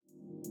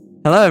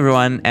Hello,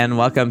 everyone, and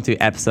welcome to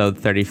episode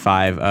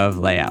 35 of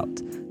Layout.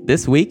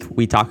 This week,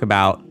 we talk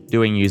about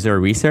doing user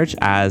research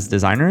as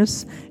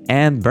designers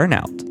and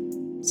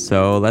burnout.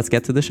 So let's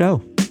get to the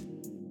show.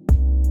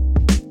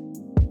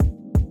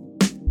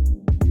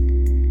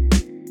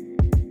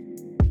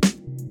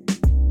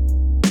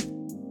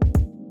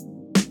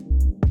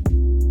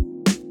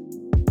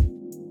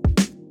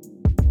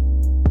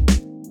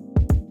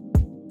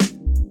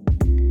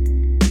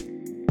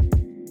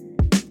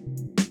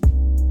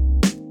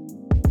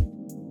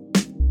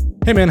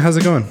 Hey man, how's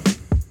it going?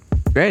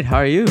 Great, how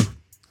are you?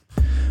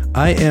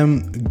 I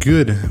am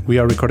good. We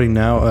are recording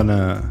now on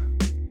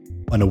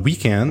a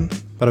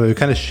weekend. By the way, we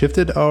kind of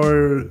shifted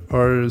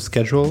our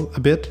schedule a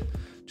bit.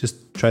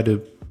 Just try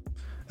to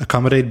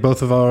accommodate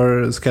both of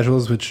our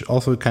schedules, which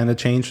also kind of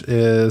changed.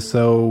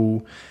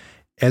 So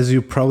as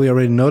you probably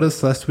already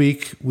noticed last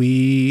week,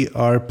 we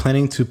are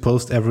planning to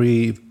post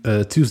every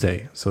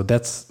Tuesday. So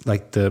that's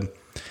like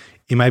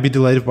it might be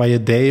delayed by a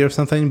day or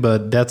something,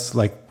 but that's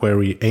like where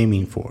we're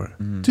aiming for.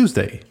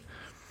 Tuesday.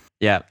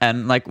 Yeah,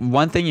 and like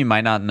one thing you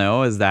might not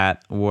know is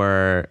that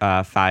we're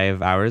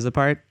 5 hours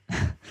apart.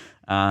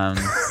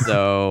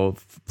 So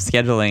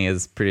scheduling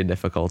is pretty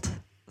difficult.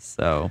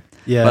 So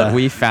yeah, but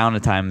we found a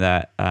time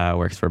that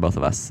works for both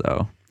of us.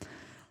 So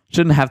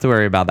shouldn't have to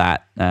worry about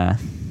that.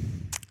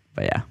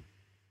 But yeah.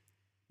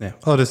 Yeah.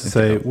 All this to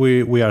say,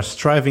 we are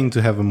striving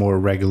to have a more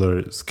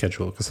regular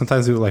schedule because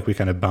sometimes we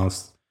kind of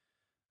bounce.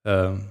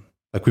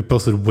 Like we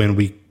posted when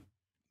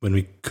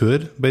we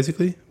could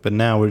basically, but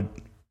now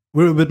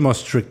we're a bit more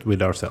strict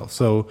with ourselves.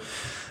 So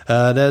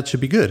that should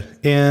be good.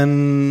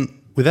 And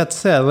with that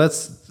said,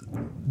 let's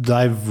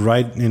dive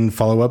right in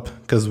follow up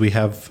because we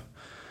have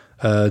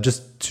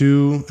just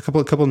a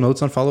couple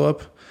notes on follow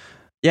up.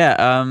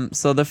 Yeah.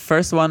 So the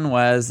first one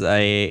was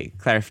a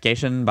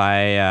clarification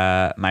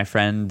by my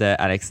friend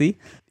Alexi.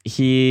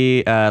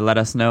 He let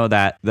us know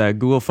that the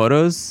Google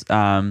Photos.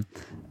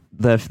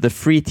 The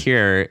free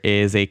tier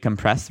is a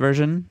compressed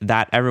version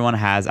that everyone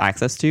has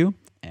access to.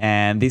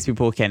 And these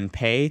people can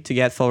pay to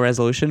get full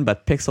resolution,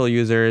 but Pixel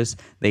users,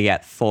 they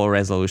get full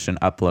resolution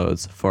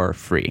uploads for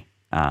free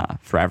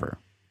forever.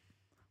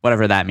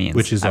 Whatever that means.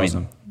 Which is awesome. I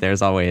mean,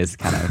 there's always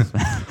kind of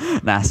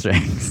an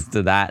asterisk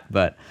to that,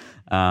 but...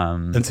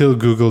 until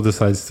Google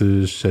decides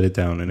to shut it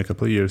down in a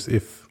couple of years.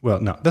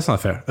 No, that's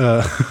not fair.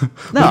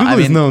 Google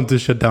is known to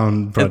shut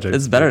down projects.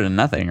 It's better than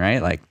nothing,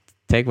 right? Like,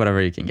 take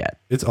whatever you can get.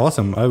 It's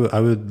awesome. I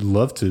would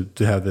love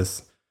to have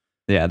this.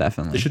 Yeah,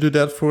 definitely. You should do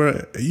that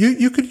for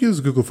you could use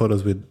Google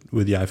Photos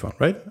with the iPhone,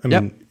 right? I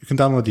mean, you can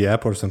download the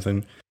app or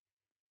something.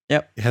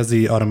 Yep. It has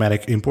the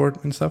automatic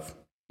import and stuff.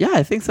 Yeah,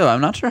 I think so.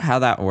 I'm not sure how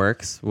that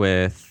works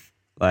with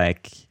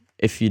like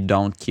if you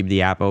don't keep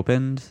the app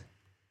opened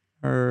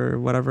or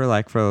whatever,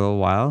 like for a little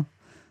while.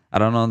 I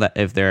don't know that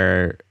if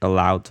they're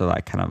allowed to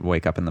like kind of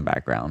wake up in the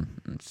background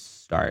and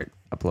start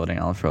uploading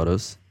all the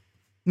photos.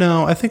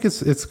 No, I think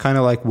it's kind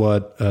of like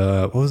what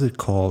was it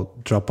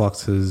called?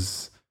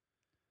 Dropbox's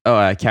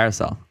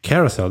Carousel.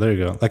 Carousel, there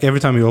you go. Like every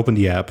time you open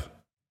the app,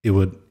 it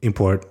would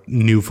import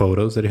new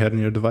photos that you had on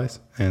your device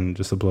and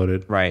just upload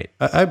it. Right.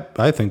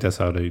 I think that's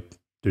how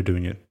they're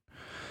doing it.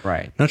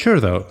 Right. Not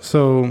sure though.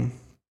 So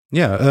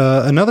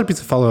yeah, another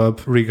piece of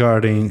follow-up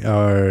regarding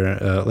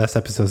our last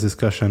episode's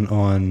discussion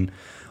on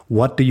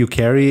what do you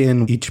carry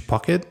in each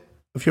pocket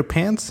of your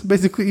pants,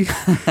 basically.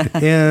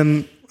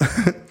 And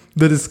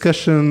the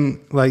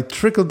discussion like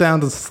trickled down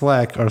to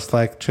Slack, our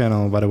Slack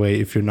channel. By the way,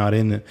 if you're not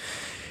in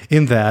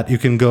that, you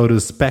can go to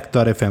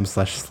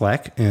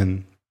spec.fm/Slack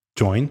and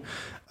join.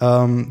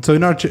 So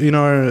in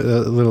our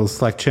little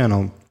Slack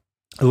channel,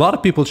 a lot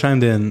of people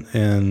chimed in,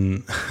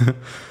 and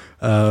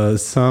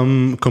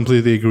some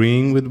completely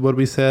agreeing with what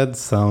we said,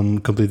 some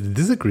completely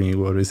disagreeing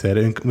with what we said,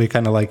 and we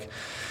kind of like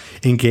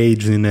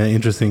engaged in an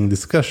interesting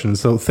discussion.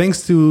 So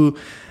thanks to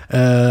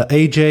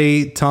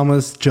AJ,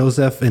 Thomas,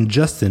 Joseph, and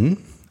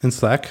Justin in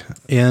Slack.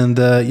 And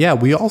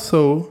we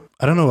also,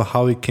 I don't know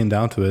how it came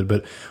down to it,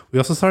 but we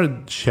also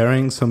started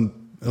sharing some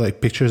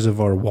like pictures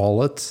of our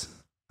wallets.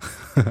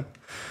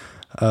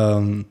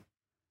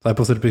 I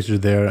posted a picture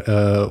there.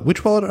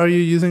 Which wallet are you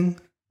using?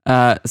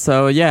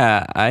 So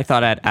yeah, I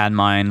thought I'd add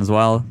mine as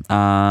well.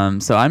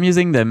 So I'm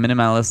using the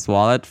minimalist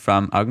wallet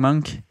from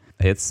Ugmonk.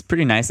 It's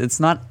pretty nice. It's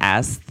not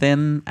as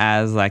thin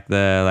as like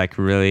the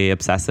really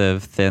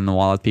obsessive thin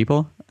wallet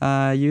people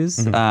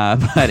use,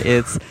 but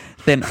it's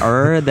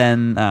thinner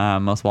than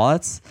most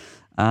wallets,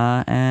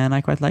 and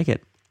I quite like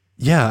it.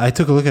 Yeah, I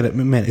took a look at it.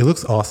 Man, it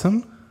looks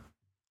awesome.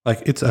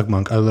 Like, it's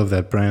Ugmonk. I love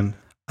that brand.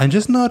 I'm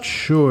just not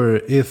sure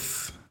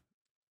if,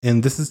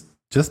 and this is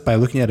just by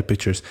looking at the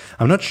pictures,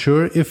 I'm not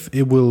sure if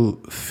it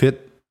will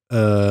fit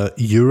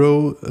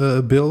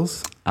euro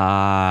bills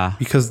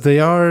because they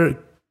are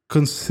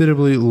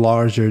considerably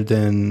larger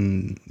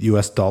than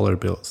US dollar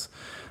bills.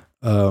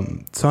 So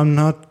I'm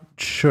not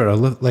sure. I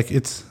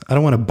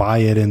don't want to buy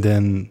it and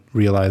then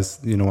realize,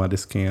 you know what,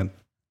 this can't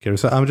carry.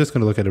 So I'm just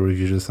going to look at a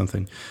review or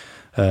something.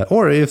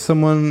 Or if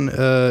someone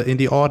in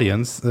the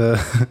audience,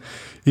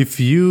 if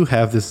you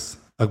have this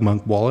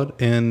Ugmonk wallet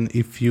and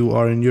if you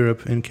are in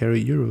Europe and carry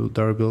euro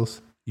dollar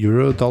bills,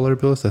 Euro dollar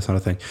bills. That's not a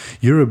thing.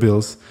 Euro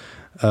bills.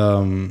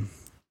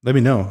 Let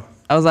me know.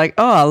 I was like,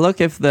 oh, I'll look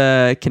if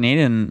the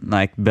Canadian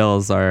like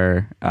bills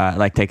are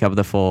like take up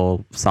the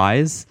full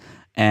size,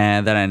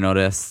 and then I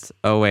noticed,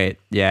 oh wait,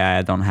 yeah,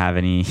 I don't have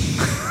any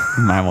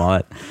in my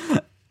wallet.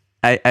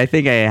 I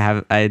think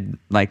I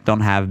like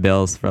don't have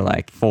bills for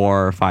like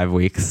 4 or 5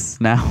 weeks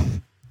now.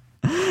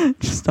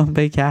 Just don't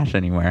pay cash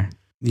anywhere.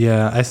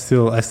 Yeah, I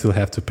still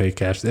have to pay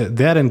cash.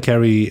 That and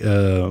carry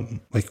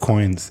like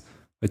coins,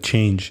 a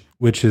change,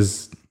 which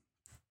is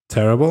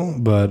terrible.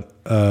 But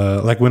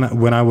like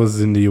when I was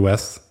in the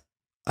US,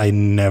 I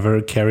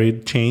never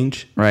carried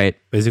change. Right.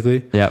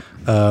 Basically. Yep.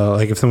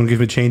 Like if someone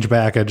gives me change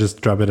back, I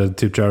just drop it at a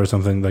tip jar or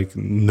something. Like,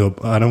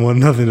 nope, I don't want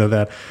nothing of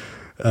that.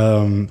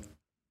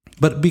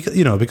 But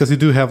because you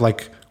do have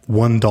like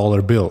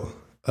 $1 bill.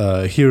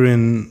 Here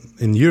in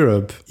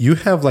Europe, you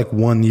have like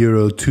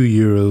 €1,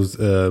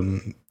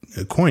 €2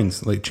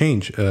 coins, like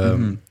change.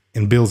 And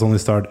bills only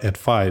start at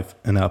 5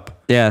 and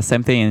up. Yeah,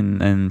 same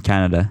thing in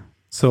Canada.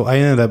 So I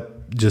ended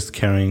up just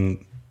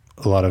carrying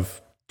a lot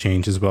of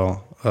change as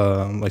well.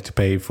 Like to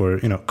pay for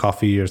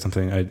coffee or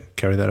something, I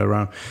carry that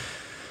around.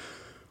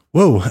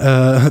 Whoa,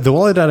 the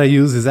wallet that I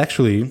use is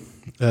actually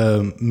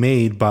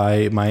made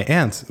by my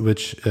aunt,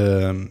 which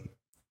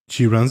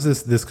she runs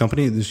this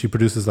company. She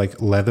produces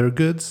like leather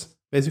goods,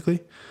 basically.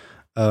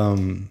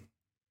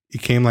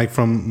 It came like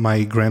from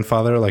my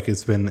grandfather. Like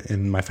it's been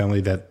in my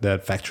family,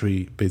 that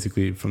factory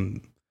basically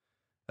from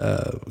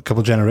a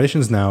couple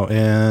generations now,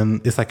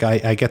 and it's like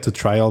I get to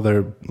try all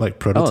their like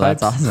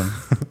prototypes. Oh, that's awesome.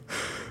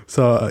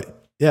 So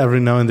yeah,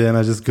 every now and then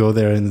I just go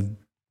there and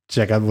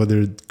check out what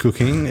they're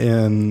cooking,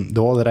 and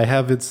the wallet that I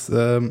have, it's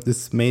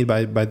made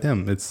by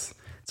them. It's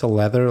a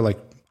leather, like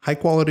high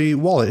quality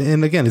wallet,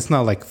 and again, it's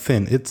not like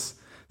thin. It's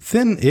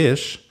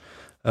thin-ish,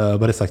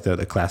 but it's like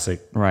the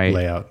classic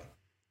layout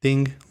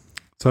thing.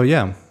 So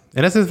yeah,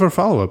 and that's it for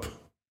follow-up.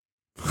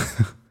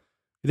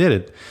 We did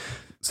it.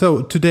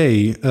 So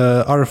today,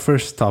 our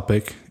first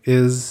topic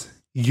is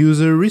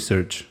user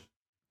research.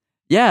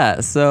 Yeah,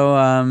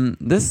 so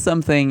this is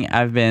something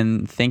I've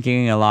been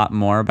thinking a lot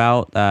more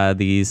about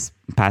these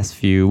past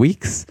few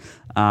weeks,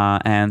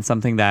 and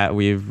something that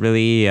we've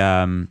really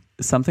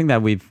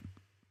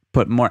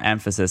put more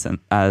emphasis in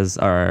as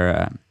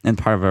in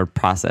part of our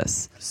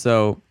process.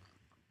 So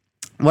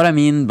what I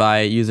mean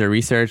by user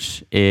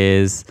research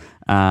is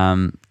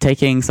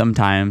taking some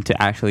time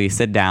to actually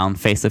sit down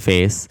face to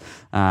face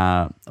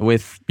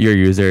with your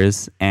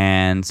users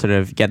and sort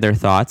of get their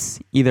thoughts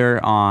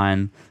either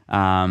on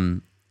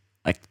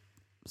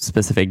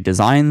specific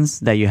designs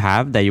that you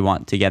have that you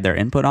want to get their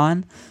input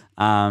on.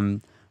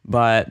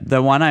 But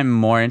the one I'm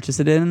more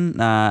interested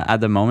in at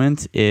the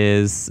moment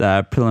is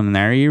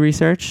preliminary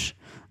research.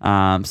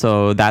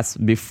 So that's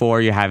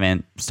before you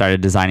haven't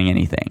started designing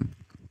anything.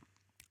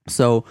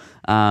 So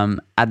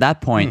at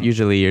that point,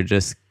 usually you're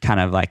just kind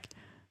of like,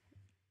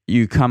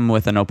 you come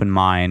with an open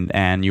mind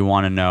and you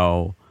want to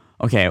know,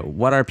 okay,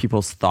 what are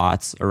people's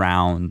thoughts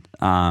around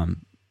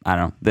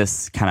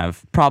this kind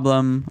of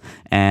problem,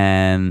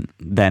 and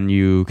then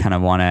you kind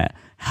of want to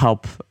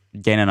help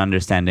gain an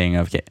understanding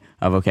of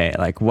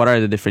like what are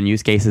the different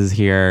use cases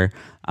here,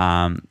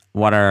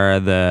 what are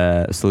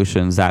the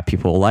solutions that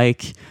people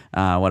like,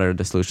 what are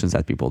the solutions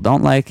that people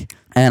don't like.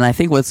 And I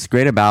think what's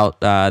great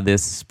about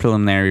this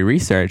preliminary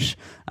research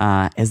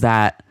is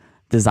that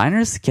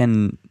designers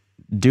can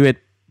do it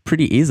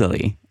pretty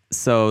easily.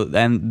 So,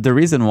 and the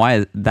reason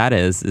why that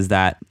is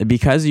that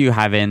because you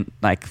haven't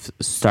like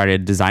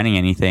started designing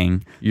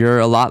anything, you're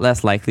a lot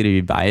less likely to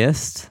be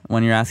biased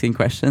when you're asking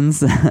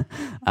questions,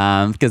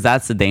 because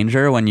that's the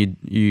danger when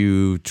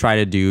you try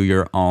to do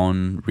your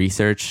own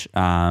research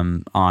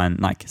on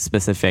like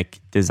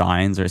specific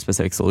designs or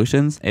specific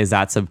solutions, is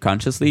that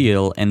subconsciously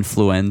you'll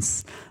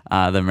influence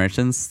the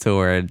merchants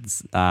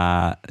towards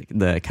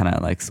the kind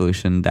of like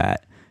solution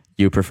that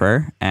you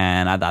prefer,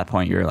 and at that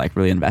point you're like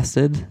really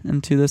invested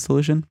into the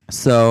solution.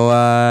 So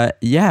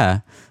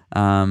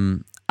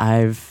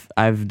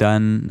I've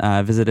done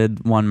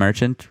visited one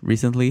merchant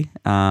recently.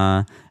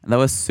 That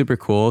was super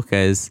cool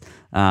because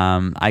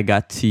I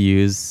got to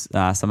use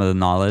some of the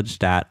knowledge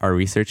that our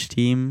research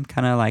team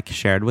kind of like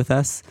shared with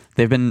us.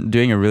 They've been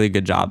doing a really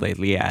good job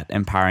lately at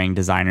empowering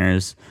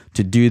designers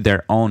to do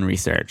their own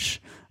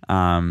research.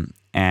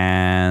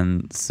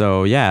 And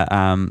so,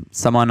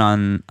 someone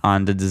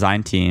on the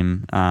design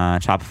team,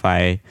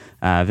 Shopify,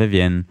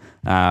 Vivian,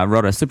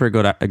 wrote a super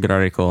good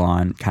article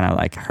on kind of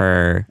like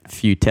her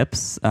few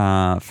tips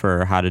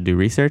for how to do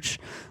research.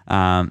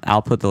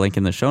 I'll put the link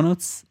in the show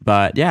notes.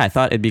 But yeah, I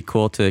thought it'd be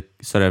cool to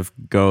sort of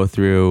go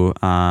through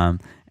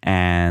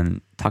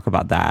and talk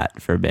about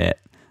that for a bit.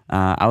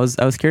 I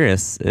was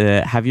curious.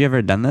 Have you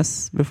ever done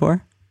this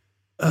before?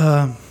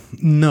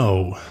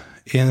 No,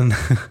 and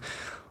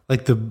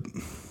like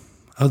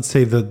I would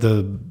say that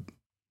the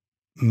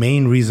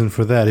main reason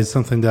for that is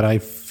something that I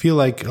feel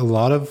like a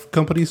lot of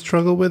companies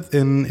struggle with,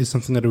 and is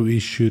something that we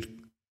should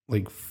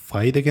like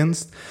fight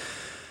against,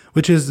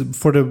 which is,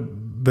 for the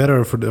better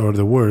or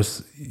the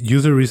worse,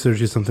 user research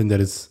is something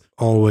that is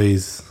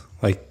always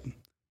like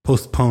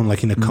postponed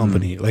like in a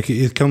company. Like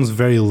it comes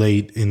very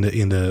late in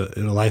the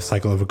life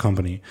cycle of a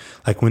company.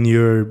 Like when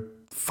you're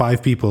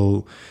 5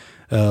 people,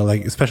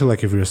 like especially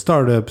like if you're a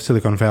startup,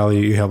 Silicon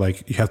Valley, you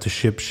have to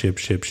ship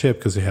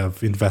because you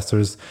have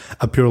investors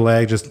up your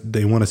leg. Just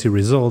they want to see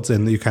results,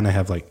 and you kind of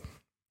have like,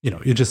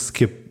 you just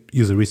skip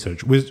user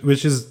research,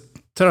 which is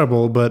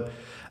terrible, but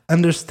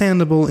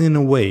understandable in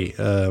a way.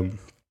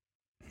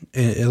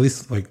 At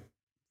least like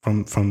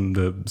from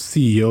the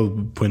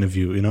CEO point of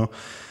view,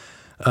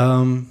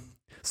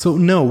 So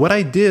no, what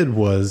I did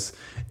was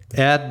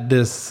at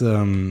this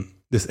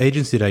this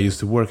agency that I used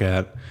to work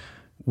at,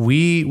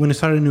 when I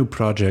started a new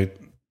project,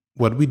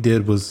 what we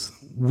did was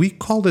we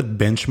called it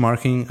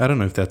benchmarking. I don't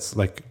know if that's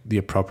like the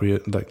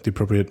appropriate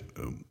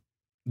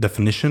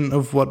definition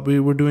of what we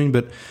were doing,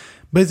 but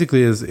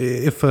basically is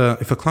if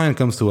a client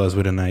comes to us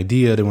with an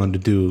idea they want to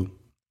do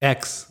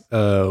X,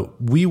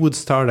 we would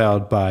start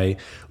out by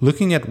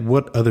looking at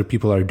what other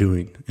people are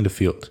doing in the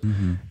field.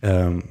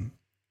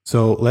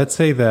 So let's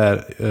say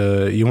that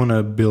you want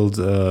to build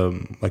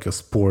like a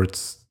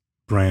sports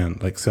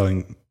brand, like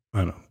selling, I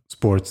don't know,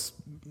 sports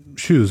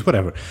shoes,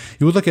 whatever.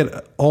 You would look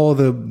at all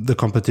the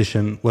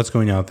competition, what's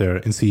going out there,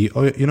 and see,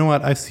 oh, you know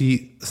what? I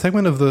see a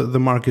segment of the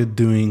market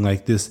doing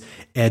like this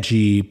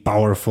edgy,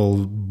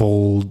 powerful,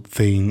 bold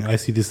thing. I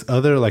see this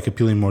other like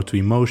appealing more to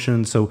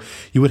emotion. So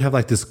you would have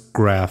like this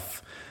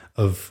graph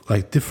of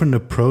like different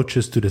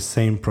approaches to the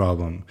same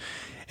problem.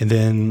 And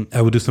then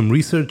I would do some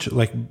research,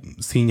 like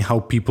seeing how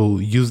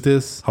people use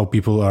this, how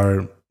people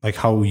are like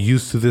how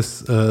used to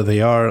this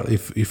they are.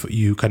 If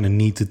you kind of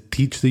need to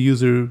teach the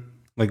user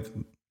like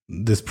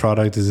this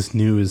product is this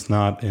new, is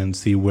not, and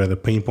see where the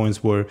pain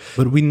points were.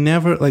 But we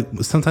never like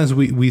sometimes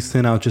we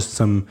send out just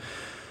some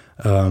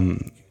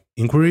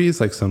inquiries,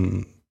 like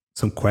some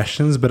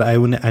questions. But I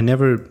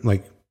never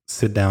like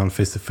sit down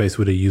face to face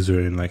with a user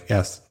and like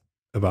ask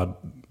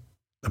about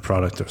a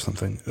product or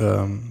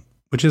something,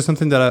 which is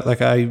something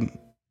that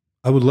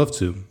I would love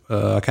to.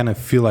 I kind of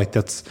feel like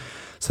that's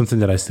something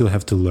that I still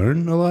have to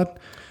learn a lot.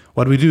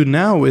 What we do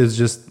now is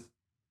just,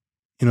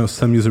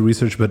 some user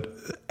research, but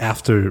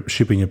after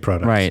shipping a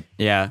product. Right.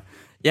 Yeah.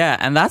 Yeah.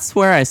 And that's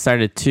where I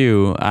started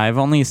too. I've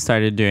only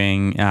started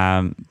doing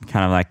kind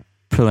of like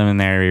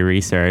preliminary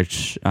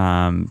research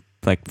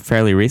like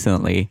fairly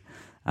recently.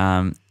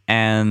 Yeah,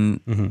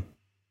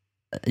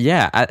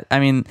 I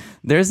mean,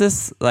 there's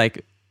this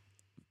like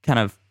kind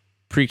of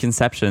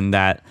preconception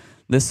that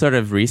this sort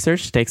of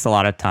research takes a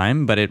lot of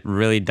time, but it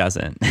really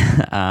doesn't.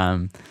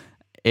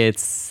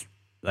 It's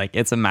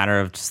a matter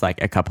of just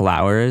like a couple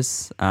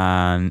hours,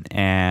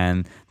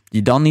 and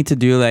you don't need to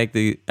do like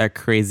a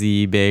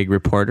crazy big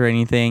report or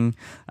anything.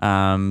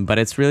 But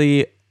it's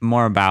really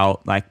more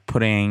about like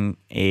putting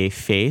a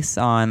face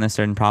on a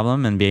certain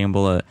problem and being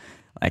able to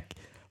like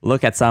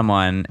look at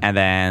someone and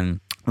then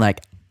like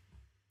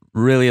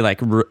really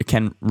like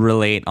can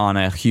relate on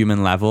a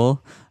human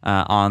level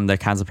on the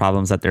kinds of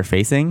problems that they're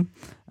facing.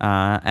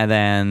 And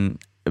then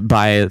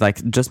by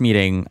like just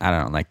meeting, I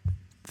don't know, like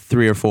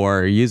 3 or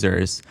 4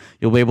 users,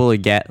 you'll be able to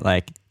get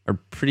like a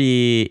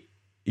pretty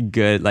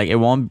good, like it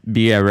won't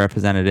be a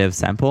representative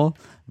sample,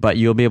 but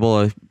you'll be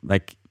able to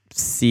like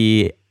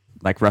see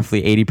like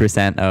roughly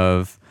 80%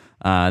 of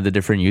the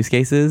different use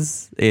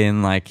cases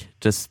in like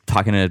just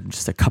talking to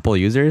just a couple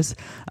users.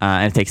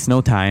 And it takes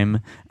no time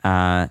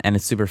and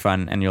it's super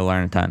fun and you'll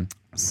learn a ton.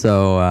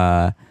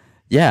 So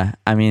yeah,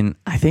 I mean,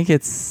 I think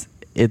it's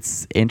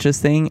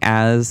interesting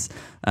as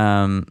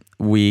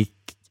we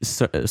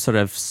sort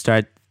of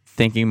start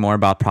thinking more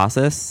about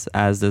process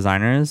as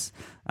designers,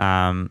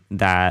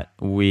 that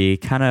we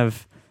kind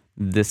of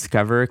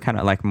discover kind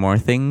of like more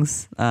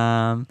things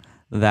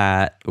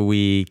that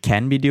we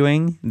can be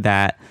doing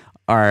that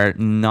are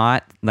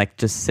not like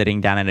just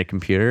sitting down at a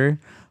computer,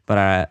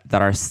 but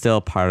that are still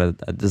part of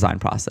the design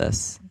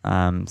process.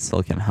 So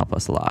it can help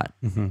us a lot.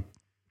 Mm-hmm.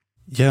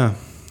 Yeah.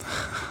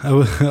 I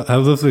would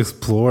love to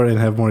explore and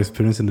have more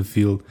experience in the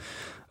field.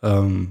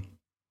 So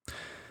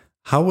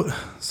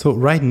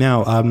right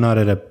now I'm not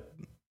at a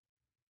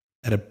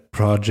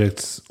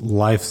project's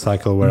life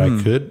cycle where I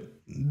could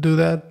do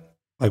that.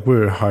 Like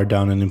we're hard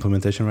down in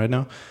implementation right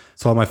now.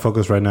 So all my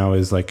focus right now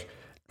is like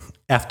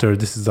after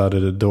this is out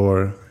of the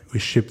door, we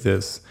ship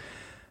this.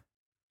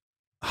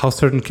 How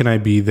certain can I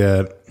be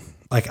that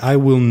like I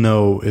will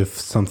know if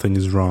something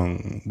is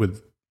wrong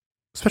with,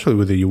 especially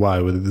with the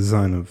UI, with the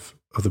design of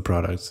the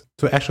products.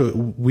 So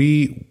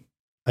actually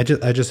I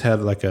just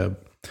had like a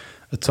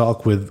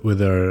talk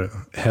with our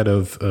head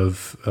of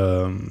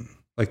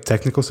like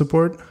technical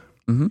support.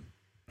 Mm-hmm.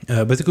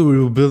 Basically we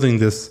were building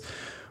this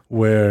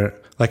where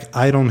like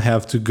I don't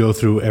have to go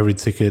through every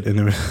ticket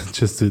and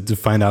just to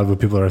find out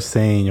what people are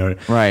saying or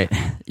right.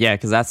 Yeah,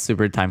 because that's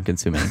super time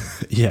consuming.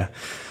 Yeah,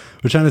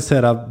 we're trying to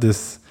set up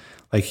this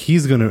like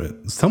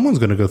someone's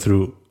gonna go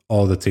through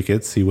all the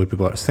tickets, see what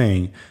people are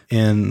saying.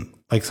 And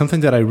like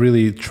something that I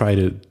really try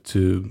to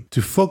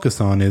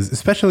focus on is,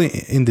 especially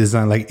in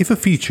design, like if a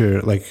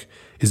feature like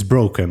is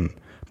broken,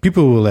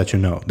 people will let you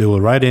know. They will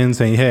write in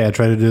saying, "Hey, I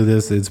tried to do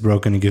this, it's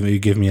broken. You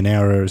give me an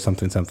error or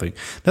something."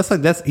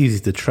 That's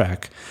easy to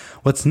track.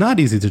 What's not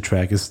easy to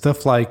track is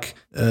stuff like,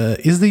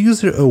 is the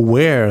user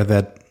aware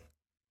that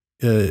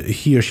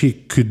he or she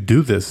could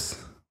do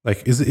this?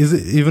 Like, is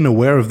it even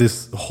aware of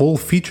this whole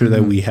feature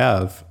that we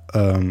have?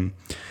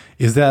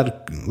 Is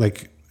that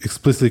like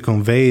explicitly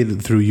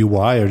conveyed through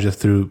UI or just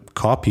through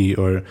copy?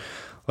 Or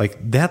like,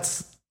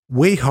 that's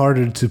way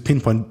harder to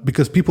pinpoint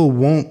because people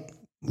won't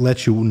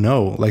let you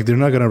know. Like, they're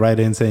not going to write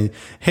in saying,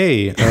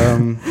 hey,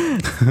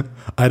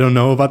 I don't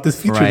know about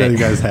this feature that you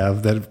guys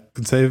have that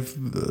could save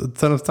a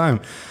ton of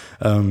time.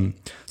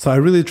 So I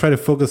really try to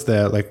focus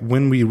that, like,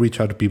 when we reach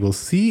out to people,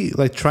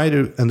 try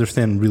to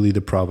understand really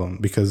the problem,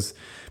 because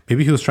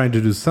maybe he was trying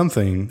to do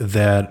something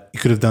that he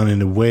could have done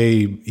in a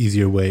way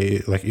easier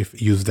way, like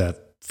if use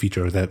that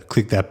feature, that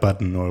click that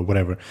button or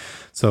whatever.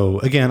 So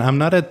again, I'm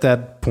not at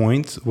that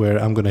point where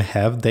I'm going to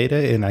have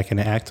data and I can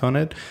act on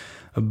it,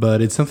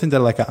 but it's something that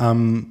like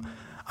I'm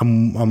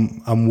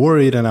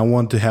worried, and I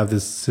want to have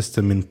this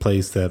system in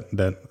place that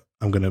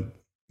I'm going to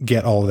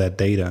get all that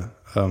data.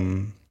 How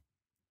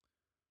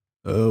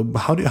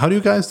do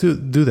you guys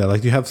do that?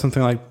 Like, do you have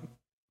something like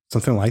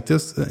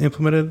this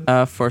implemented?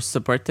 For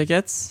support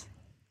tickets?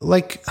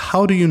 Like,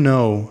 how do you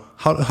know?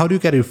 How do you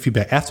get your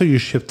feedback after you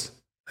shipped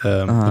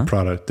the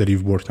product that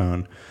you've worked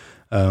on?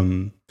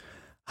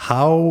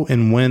 How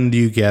and when do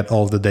you get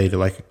all the data?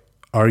 Like,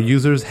 are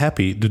users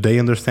happy? Do they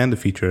understand the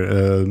feature?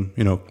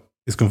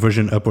 Is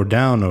conversion up or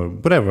down or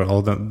whatever?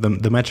 All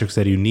the metrics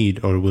that you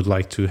need or would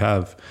like to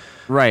have.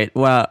 Right.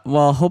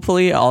 Well,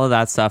 hopefully all of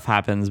that stuff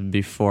happens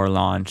before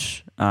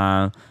launch.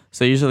 So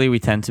usually we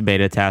tend to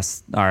beta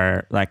test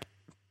our, like,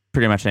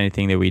 pretty much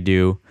anything that we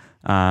do,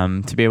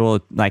 to be able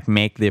to like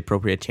make the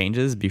appropriate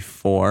changes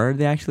before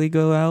they actually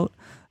go out.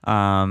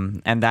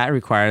 And that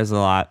requires a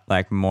lot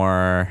like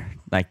more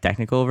like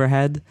technical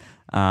overhead.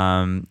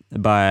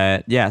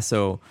 But yeah,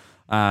 so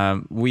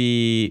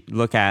we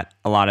look at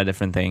a lot of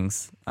different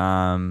things.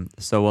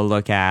 So we'll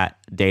look at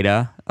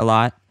data a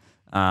lot.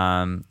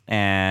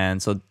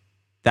 And so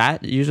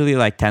that usually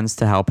like tends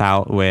to help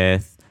out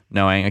with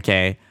knowing,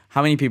 okay,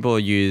 how many people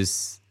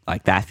use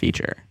like that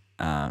feature.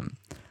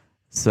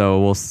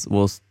 So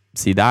we'll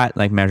see that,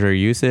 like measure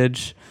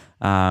usage.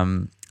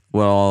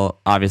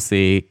 Well,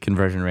 obviously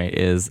conversion rate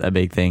is a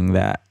big thing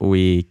that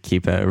we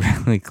keep a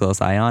really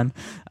close eye on.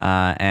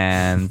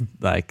 And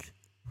like,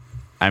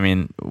 I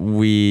mean,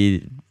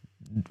 we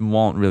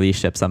won't really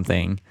ship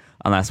something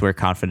unless we're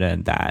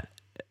confident that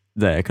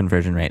the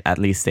conversion rate at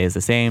least stays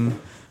the same,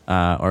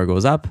 or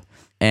goes up.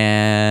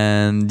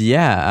 And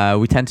yeah,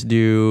 we tend to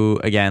do,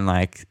 again,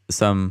 like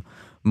some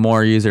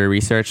more user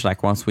research,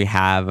 like once we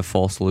have a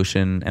full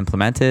solution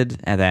implemented,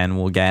 and then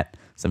we'll get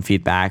some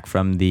feedback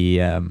from the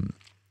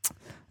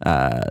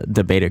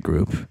beta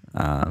group.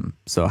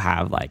 So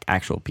have like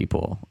actual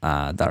people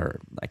that are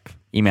like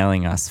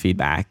emailing us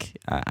feedback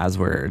as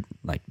we're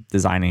like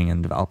designing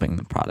and developing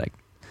the product.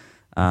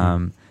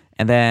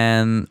 And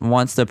then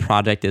once the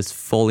project is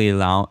fully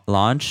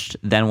launched,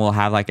 then we'll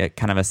have like a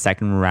kind of a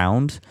second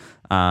round.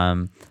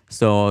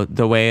 So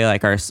the way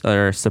like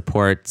our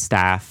support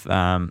staff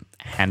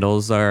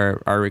handles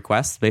our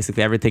requests,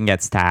 basically everything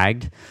gets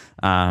tagged.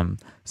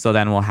 So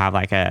then we'll have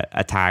like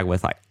a tag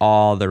with like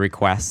all the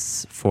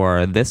requests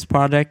for this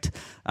project.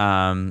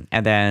 And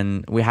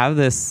then we have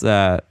this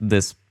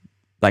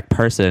like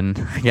person,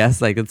 I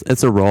guess, like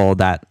it's a role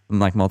that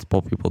like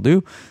multiple people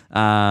do,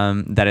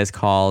 that is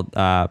called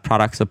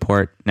Product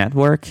Support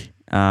Network.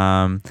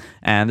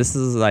 And this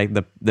is like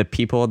the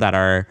people that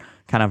are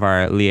kind of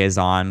our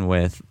liaison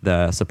with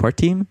the support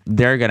team.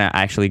 They're going to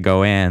actually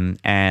go in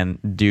and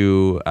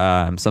do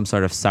some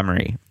sort of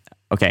summary.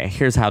 Okay,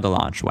 here's how the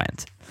launch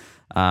went.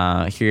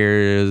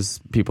 Here's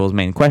people's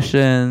main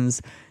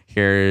questions.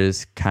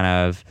 Here's kind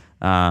of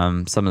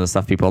some of the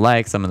stuff people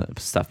like, some of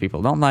the stuff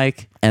people don't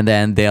like. And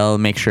then they'll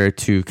make sure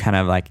to kind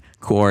of like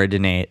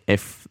coordinate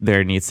if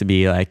there needs to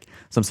be like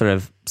some sort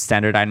of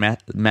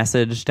standardized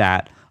message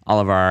that all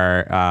of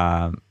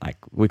our, like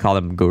we call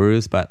them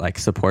gurus, but like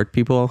support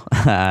people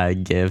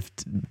give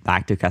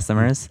back to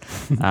customers.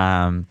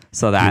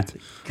 So that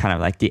kind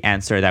of like the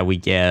answer that we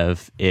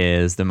give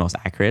is the most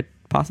accurate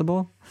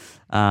possible.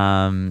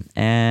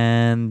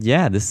 And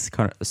yeah, this is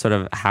kind of, sort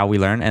of how we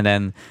learn. And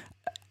then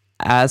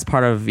as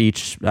part of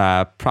each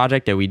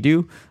project that we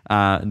do,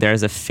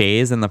 there's a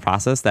phase in the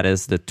process that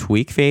is the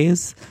tweak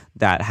phase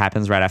that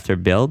happens right after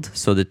build.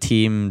 So the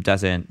team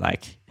doesn't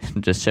like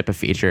just ship a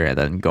feature and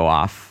then go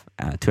off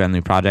to a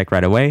new project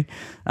right away.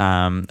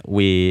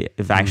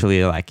 We've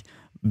actually like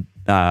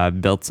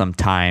built some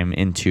time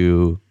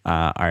into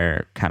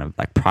our kind of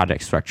like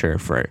project structure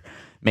for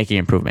making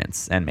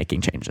improvements and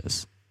making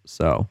changes.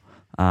 So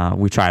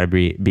we try to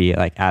be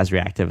like as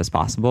reactive as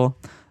possible.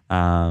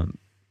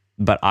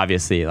 But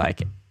obviously,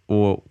 like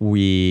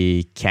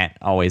we can't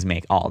always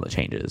make all the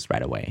changes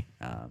right away.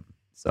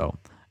 So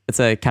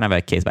it's a kind of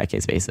a case by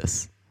case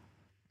basis.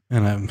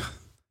 And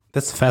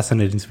that's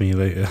fascinating to me.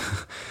 Like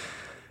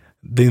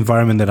the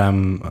environment that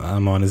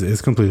I'm on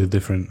is completely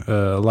different.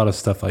 A lot of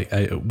stuff like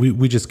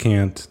we just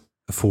can't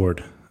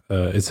afford.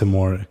 It's a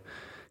more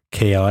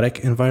chaotic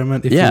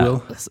environment, if you Yeah,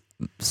 will?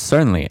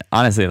 certainly.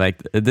 Honestly,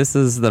 like this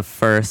is the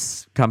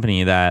first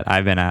company that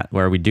I've been at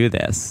where we do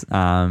this,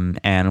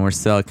 and we're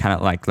still kind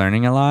of like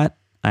learning a lot,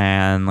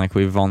 and like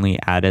we've only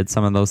added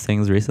some of those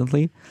things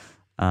recently.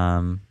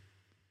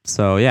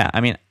 So yeah,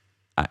 I mean,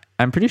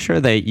 I'm pretty sure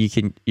that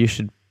you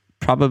should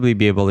probably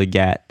be able to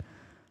get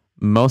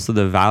most of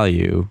the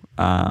value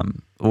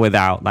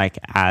without like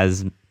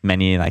as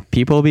many like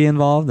people be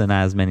involved and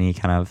as many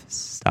kind of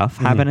stuff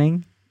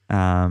happening.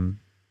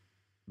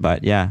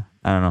 But yeah,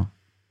 I don't know.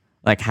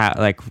 Like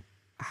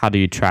how do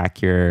you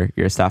track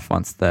your stuff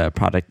once the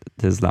product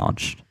is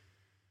launched?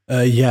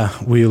 Yeah,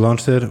 we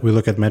launched it. We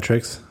look at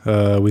metrics.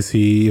 We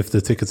see if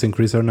the tickets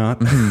increase or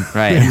not.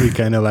 Right. And we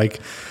kind of like,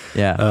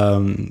 Yeah.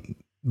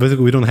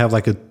 basically, we don't have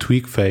like a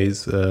tweak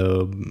phase.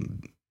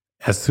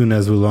 As soon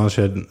as we launch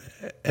it,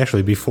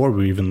 actually before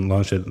we even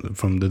launch it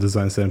from the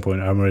design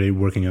standpoint, I'm already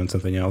working on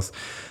something else.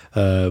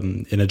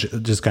 And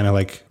just kind of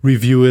like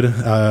review it.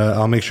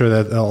 I'll make sure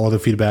that all the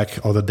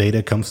feedback, all the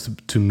data comes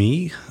to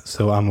me,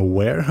 so I'm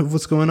aware of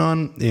what's going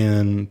on.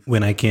 And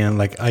when I can,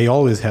 like, I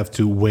always have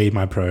to weigh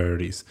my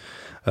priorities.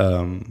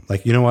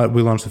 Like, you know what,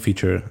 we launched a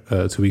feature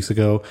 2 weeks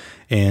ago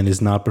and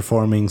is not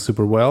performing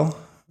super well.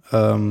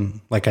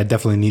 Like, I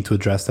definitely need to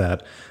address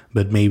that,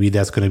 but maybe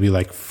that's going to be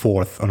like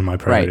fourth on my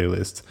priority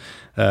list.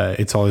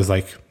 It's always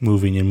like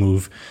moving and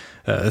move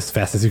as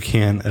fast as you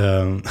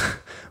can.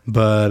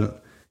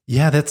 But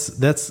yeah,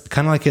 that's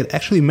kind of like it.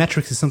 Actually,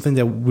 metrics is something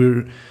that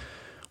we're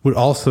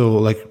also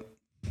like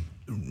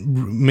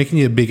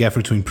making a big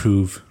effort to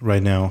improve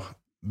right now,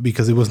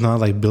 because it was not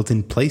like built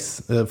in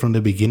place from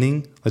the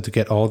beginning, like to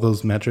get all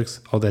those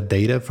metrics, all that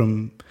data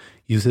from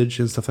usage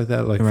and stuff like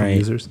that, like from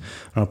users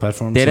on our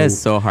platform. Data is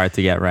so hard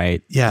to get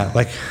right. Yeah,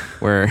 like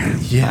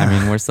I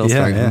mean, we're still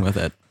struggling with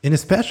it. And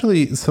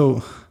especially,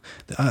 so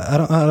I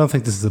don't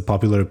think this is a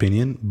popular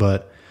opinion,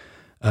 but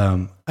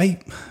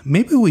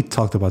maybe we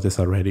talked about this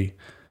already.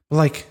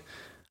 Like,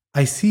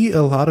 I see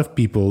a lot of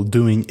people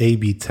doing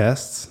A/B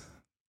tests.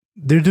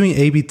 They're doing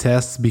A/B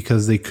tests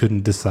because they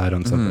couldn't decide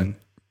on something.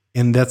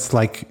 And that's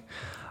like,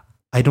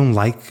 I don't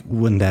like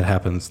when that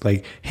happens.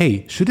 Like,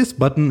 hey, should this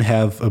button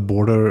have a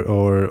border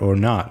or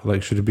not?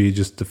 Like, should it be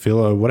just a fill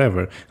or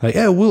whatever? Like,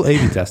 yeah, we'll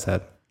A/B test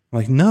that.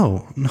 Like,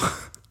 no,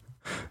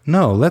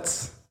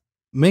 let's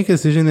make a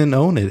decision and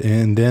own it.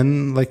 And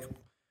then, like,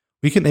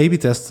 we can A/B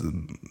test,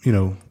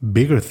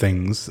 bigger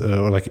things,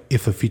 or like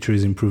if a feature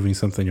is improving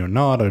something or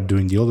not, or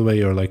doing the other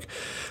way, or like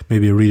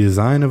maybe a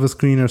redesign of a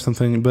screen or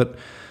something. But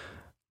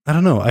I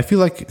don't know. I feel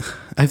like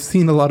I've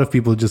seen a lot of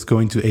people just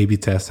going to A/B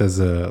test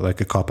as a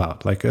cop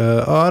out. Like,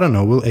 I don't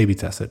know, we'll A/B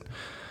test it.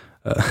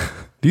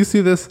 Do you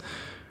see this?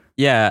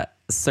 Yeah,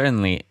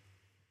 certainly.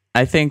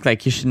 I think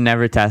like you should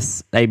never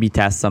A/B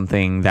test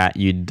something that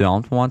you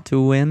don't want to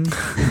win.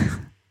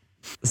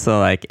 So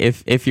like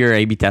if you're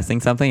A/B testing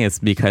something, it's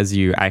because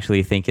you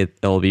actually think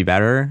it'll be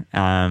better,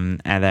 and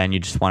then you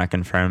just want to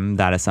confirm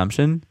that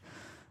assumption.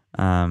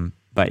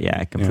 But yeah,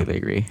 I completely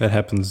agree. That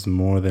happens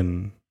more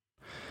than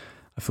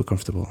I feel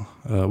comfortable.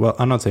 Well,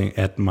 I'm not saying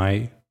at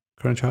my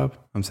current job.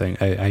 I'm saying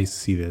I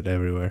see that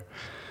everywhere,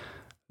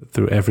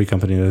 through every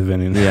company that I've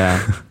been in.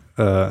 Yeah.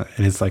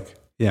 And it's like,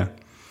 yeah.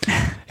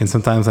 And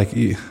sometimes like,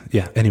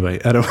 yeah, anyway,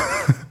 I don't,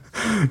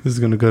 this is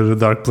going to go to a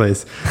dark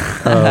place.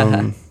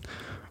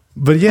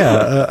 But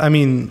yeah, I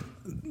mean,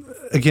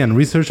 again,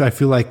 research, I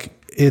feel like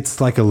it's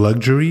like a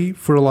luxury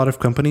for a lot of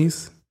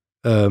companies,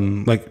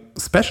 like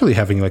especially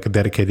having like a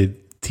dedicated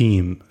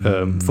team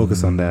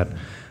focus on that.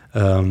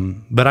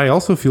 But I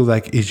also feel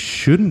like it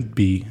shouldn't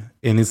be,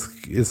 and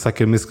it's like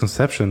a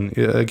misconception.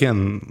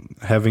 Again,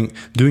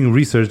 doing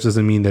research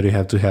doesn't mean that you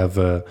have to have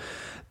a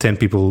 10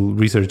 people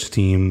research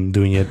team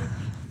doing it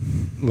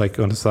like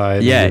on the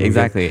side. Yeah,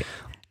 exactly.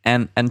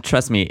 And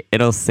trust me,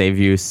 it'll save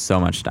you so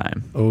much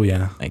time. Oh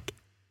yeah. Like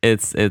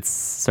it's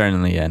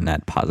certainly a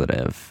net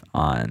positive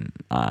on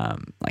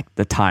like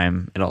the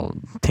time it'll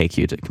take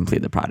you to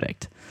complete the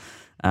project.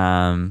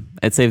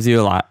 It saves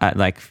you a lot.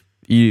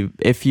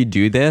 If you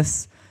do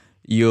this,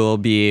 you'll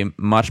be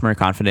much more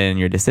confident in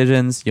your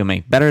decisions. You'll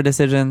make better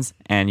decisions,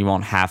 and you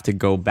won't have to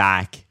go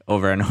back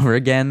over and over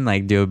again,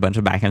 like do a bunch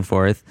of back and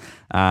forth,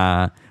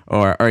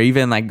 or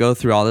even like go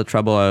through all the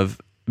trouble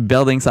of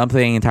building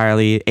something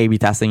entirely, A/B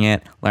testing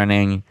it,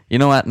 learning, you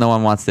know what, no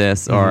one wants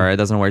this, or it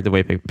doesn't work the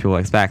way people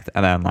expect,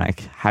 and then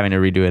like having to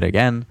redo it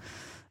again.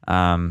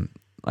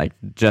 Like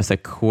just a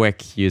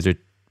quick user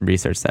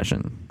research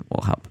session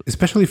will help.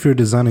 Especially if you're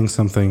designing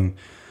something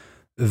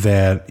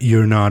that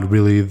you're not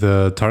really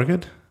the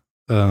target.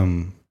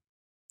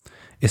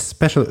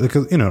 Especially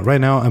because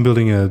right now I'm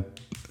building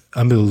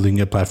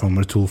a platform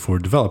or tool for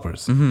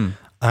developers.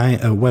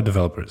 Web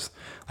developers.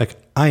 Like,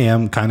 I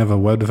am kind of a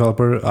web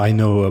developer. I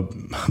know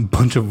a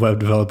bunch of web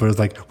developers.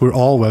 Like, we're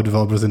all web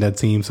developers in that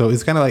team, so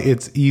it's kind of like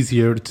it's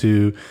easier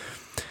to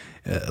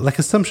like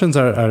assumptions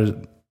are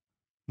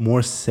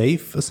more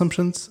safe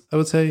assumptions, I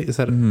would say. Is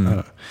that I don't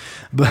know.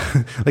 But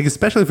like,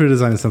 especially if you're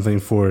designing something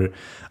for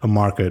a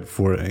market,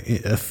 for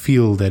a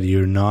field that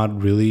you're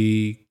not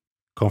really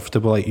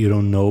comfortable, like you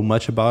don't know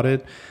much about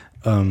it.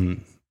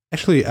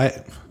 Actually,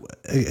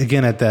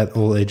 again at that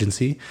old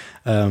agency.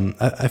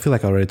 I feel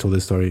like I already told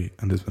this story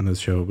on this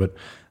show, but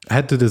I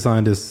had to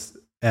design this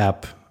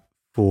app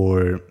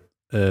for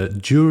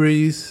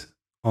juries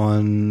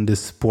on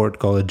this sport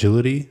called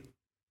agility,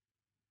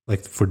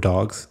 like for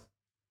dogs.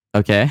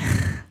 Okay.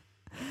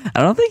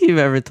 I don't think you've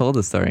ever told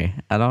the story.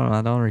 I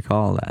don't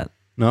recall that.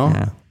 No,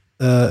 Yeah.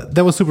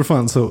 that was super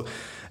fun. So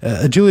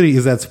agility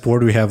is that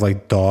sport we have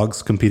like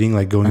dogs competing,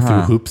 like going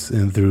through hoops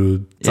and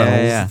through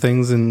tunnels,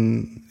 things,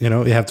 and you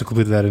have to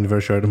complete that in a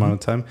very short amount of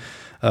time.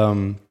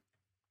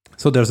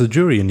 So there's a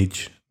jury in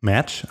each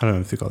match. I don't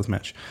know if you call this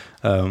match.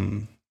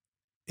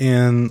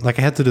 And like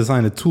I had to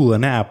design a tool,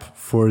 an app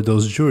for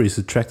those juries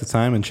to track the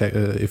time and check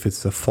if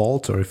it's a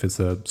fault or if it's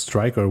a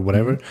strike or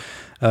whatever.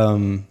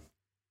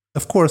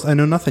 Of course, I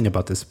know nothing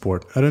about this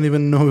sport. I don't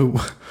even know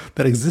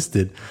that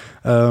existed.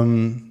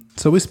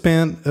 So we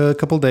spent a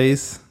couple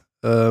days,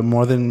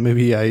 more than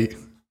maybe I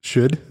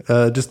should,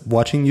 just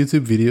watching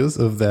YouTube videos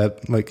of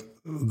that, like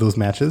those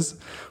matches,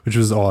 which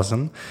was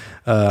awesome.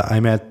 I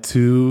met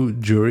 2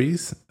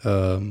 juries,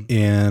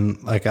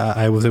 and like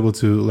I was able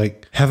to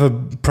like have a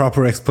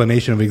proper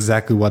explanation of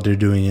exactly what they're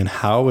doing and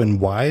how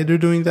and why they're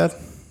doing that.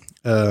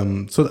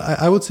 So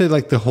I would say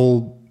like the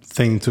whole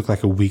thing took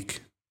like a week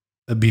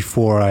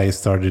before I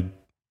started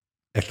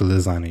actually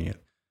designing it.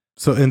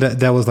 So and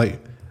that was like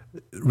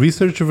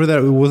research over that.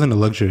 It wasn't a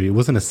luxury. It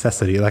was a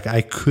necessity. Like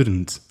I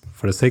couldn't,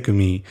 for the sake of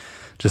me,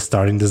 just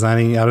starting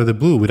designing out of the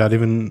blue without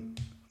even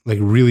like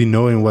really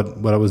knowing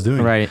what I was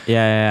doing. Right.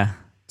 Yeah.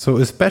 So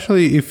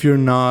especially if you're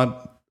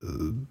not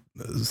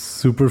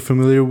super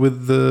familiar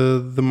with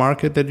the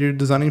market that you're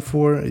designing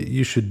for,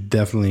 you should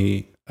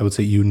definitely, I would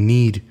say you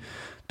need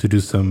to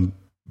do some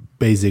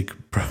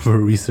basic proper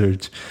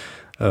research.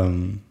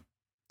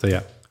 So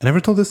yeah, I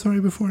never told this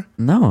story before.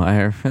 No,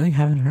 I really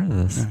haven't heard of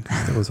this.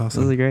 Yeah, that was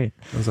awesome. This is great.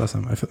 That was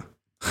awesome. I feel.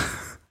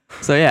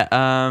 So yeah,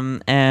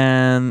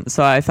 and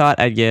so I thought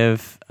I'd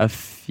give a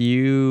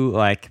few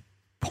like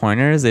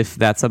pointers if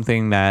that's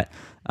something that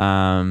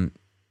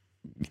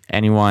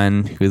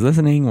anyone who's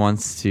listening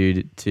wants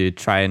to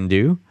try and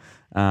do.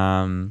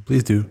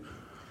 Please do.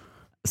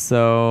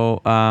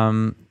 So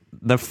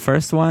the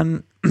first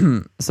one,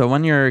 so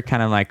when you're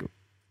kind of like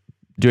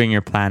doing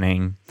your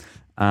planning,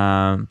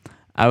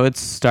 I would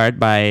start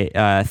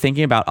by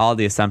thinking about all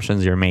the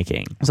assumptions you're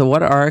making. So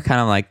what are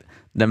kind of like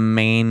the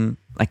main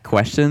like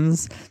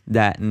questions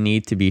that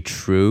need to be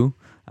true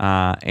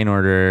in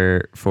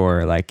order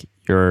for like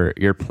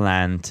your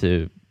plan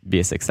to be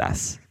a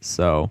success?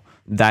 So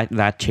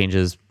that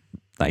changes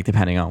like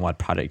depending on what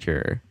product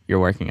you're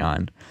working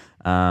on.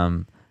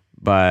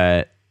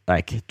 But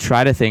like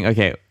try to think,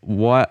 okay,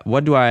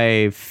 what do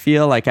I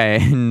feel like I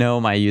know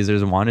my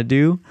users want to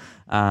do?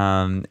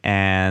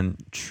 And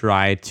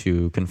try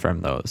to confirm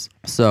those.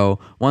 So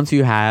once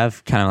you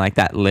have kind of like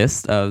that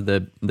list of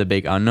the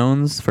big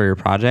unknowns for your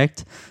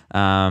project,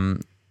 then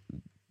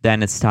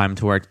it's time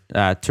to work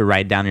to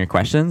write down your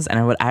questions. And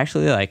I would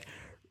actually like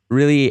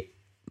really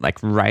like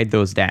write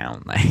those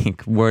down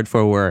like word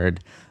for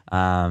word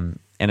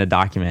in a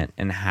document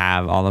and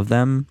have all of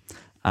them.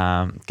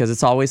 Because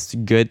it's always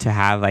good to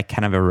have like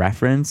kind of a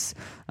reference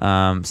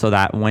so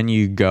that when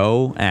you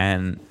go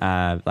and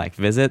like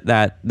visit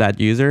that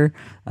user,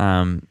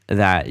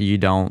 that you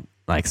don't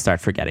like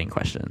start forgetting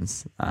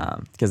questions,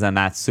 because then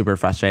that's super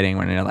frustrating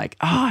when you're like,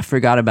 oh, I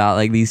forgot about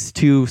like these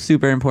 2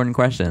 super important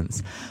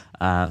questions.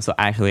 So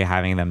actually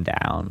having them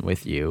down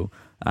with you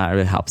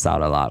really helps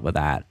out a lot with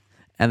that.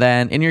 And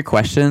then in your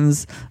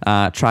questions,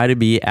 try to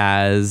be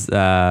as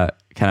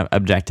kind of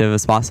objective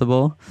as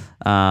possible.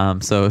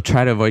 So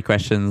try to avoid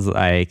questions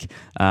like,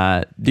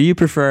 do you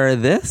prefer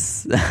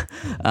this?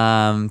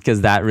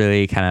 Because that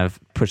really kind of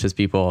pushes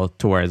people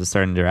towards a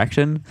certain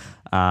direction.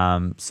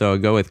 So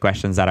go with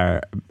questions that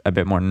are a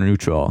bit more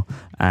neutral.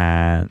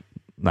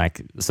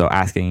 Like, so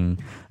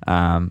asking,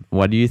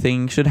 what do you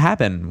think should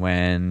happen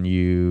when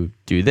you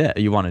do this?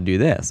 You want to do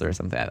this or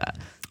something like that.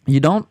 You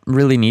don't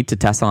really need to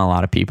test on a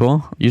lot of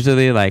people.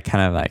 Usually like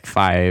kind of like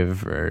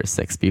 5 or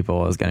 6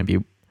 people is going to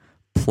be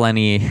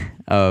plenty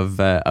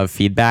of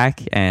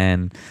feedback,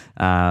 and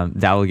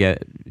that will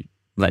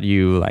let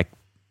you like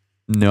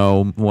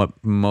know what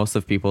most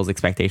of people's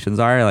expectations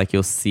are. Like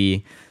you'll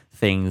see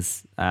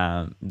things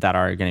that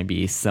are going to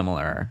be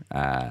similar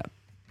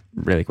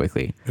really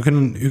quickly.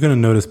 You're gonna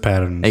notice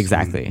patterns.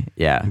 Exactly.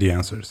 Yeah. The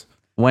answers.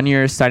 When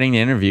you're starting the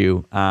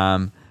interview,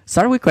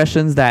 start with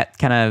questions that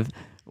kind of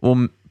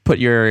will put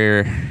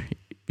your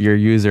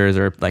users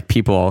or like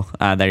people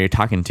that you're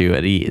talking to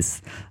at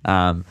ease.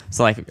 So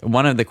like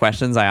one of the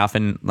questions I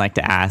often like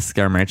to ask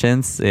our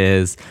merchants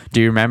is, do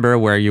you remember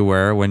where you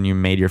were when you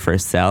made your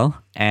first sale?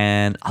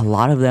 And a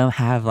lot of them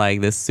have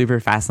like this super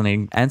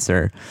fascinating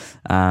answer.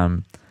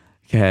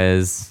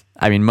 Because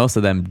I mean, most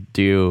of them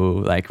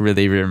do like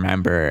really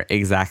remember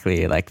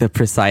exactly like the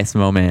precise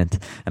moment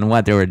and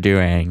what they were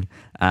doing.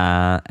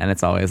 And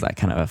it's always like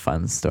kind of a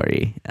fun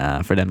story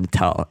for them to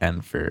tell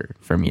and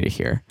for me to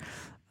hear.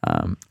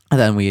 And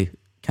then we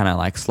kind of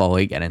like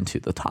slowly get into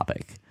the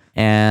topic.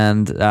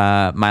 And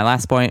my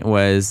last point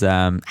was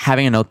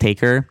having a note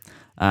taker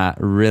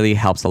really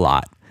helps a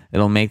lot.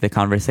 It'll make the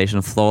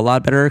conversation flow a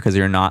lot better because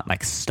you're not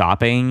like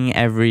stopping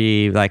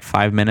every like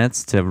 5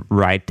 minutes to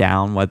write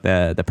down what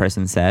the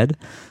person said.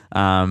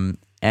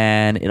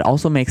 And it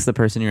also makes the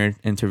person you're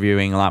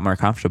interviewing a lot more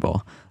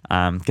comfortable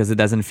because it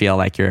doesn't feel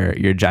like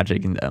you're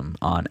judging them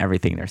on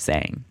everything they're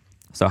saying.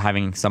 So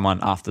having someone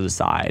off to the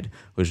side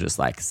who's just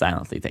like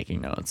silently taking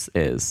notes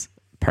is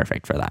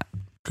perfect for that.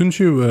 Couldn't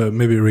you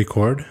maybe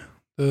record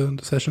the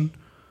session?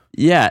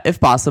 Yeah, if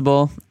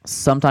possible.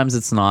 Sometimes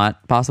it's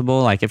not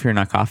possible. Like if you're in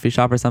a coffee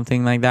shop or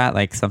something like that,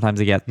 like sometimes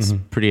it gets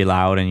pretty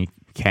loud and you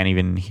can't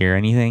even hear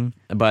anything.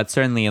 But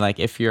certainly like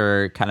if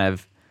you're kind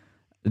of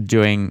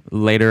doing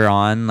later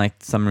on like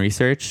some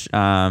research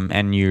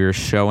and you're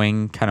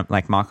showing kind of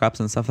like mock-ups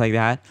and stuff like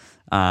that,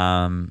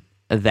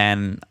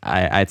 then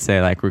I'd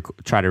say like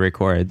try to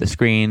record the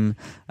screen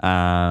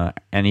and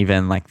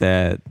even like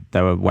the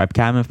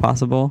webcam if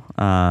possible,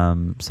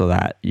 so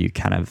that you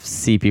kind of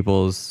see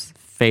people's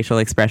facial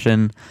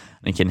expression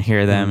and you can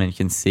hear them and you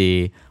can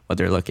see what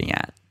they're looking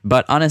at.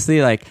 But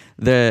honestly, like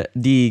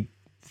the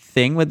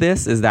thing with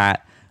this is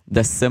that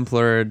the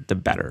simpler the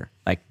better.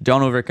 Like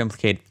don't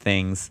overcomplicate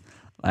things.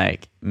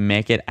 Like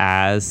make it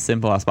as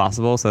simple as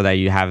possible so that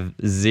you have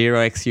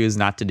zero excuse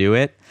not to do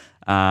it,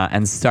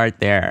 and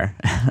start there.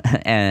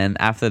 And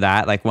after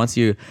that, like once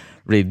you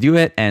really do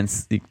it and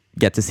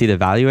get to see the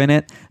value in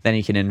it, then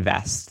you can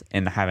invest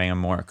in having a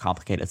more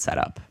complicated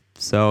setup.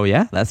 So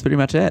yeah, that's pretty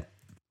much it.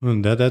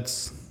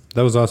 That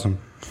was awesome.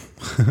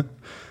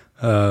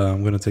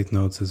 I'm gonna take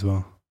notes as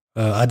well.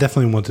 I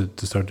definitely wanted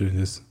to start doing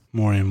this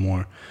more and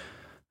more,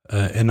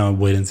 and not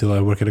wait until I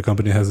work at a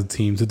company that has a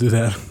team to do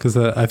that, because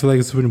I feel like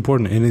it's super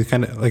important, and it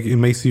kind of like it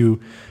makes you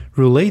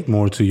relate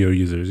more to your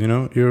users. You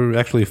know, you're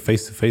actually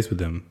face to face with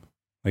them.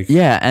 Like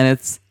yeah, and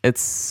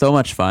it's so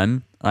much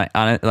fun.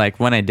 Like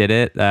when I did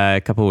it a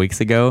couple of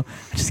weeks ago,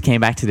 I just came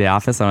back to the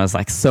office and I was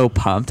like so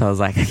pumped. I was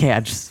like, okay, I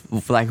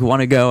just like want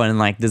to go and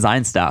like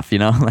design stuff, you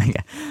know, like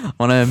I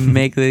want to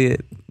make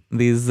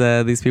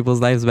these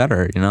people's lives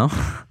better, you know.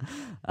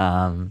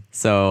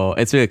 So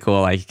it's really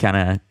cool. Like you kind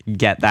of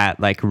get that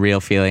like real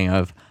feeling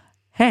of,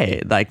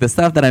 hey, like the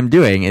stuff that I'm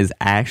doing is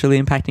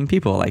actually impacting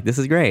people. Like this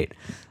is great.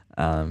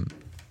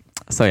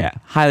 So yeah,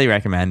 highly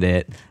recommend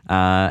it.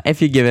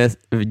 If you give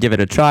it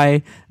a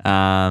try,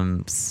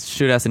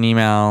 shoot us an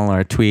email or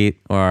a tweet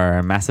or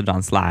a message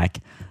on Slack.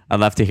 I'd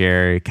love to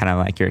hear kind of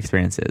like your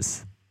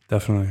experiences.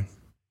 Definitely.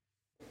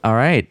 All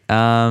right.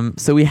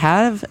 So we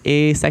have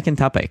a second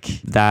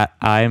topic that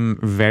I'm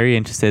very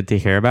interested to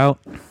hear about.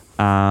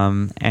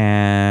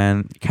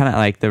 And kind of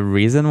like the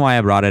reason why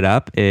I brought it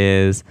up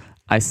is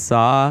I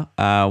saw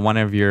one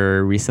of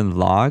your recent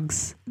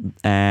vlogs,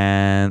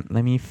 and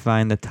let me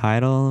find the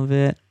title of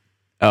it.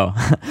 Oh,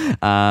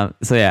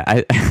 so yeah,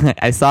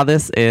 I saw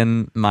this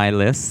in my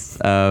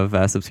list of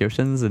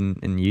subscriptions in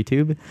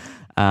YouTube,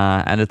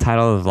 and the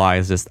title of the vlog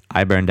is just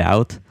 "I Burned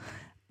Out."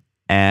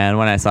 And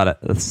when I saw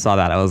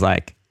that, I was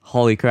like,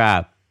 "Holy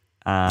crap!"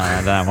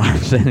 And then I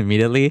watched it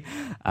immediately,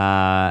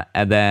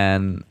 and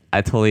then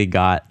I totally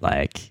got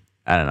like,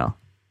 I don't know,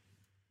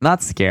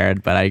 not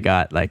scared, but I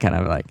got like kind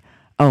of like,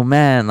 oh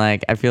man,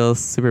 like I feel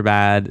super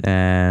bad,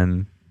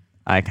 and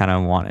I kind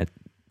of wanted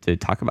to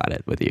talk about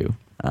it with you.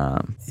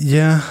 I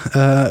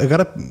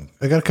got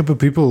a couple of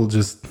people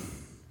just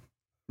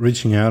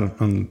reaching out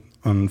on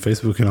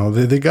Facebook and all.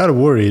 They got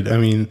worried. I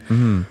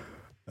mean,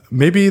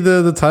 maybe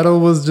the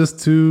title was just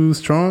too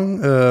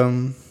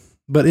strong,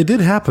 but it did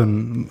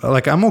happen.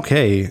 Like I'm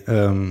okay.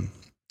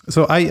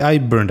 So I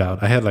burned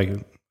out. I had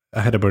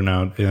a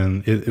burnout,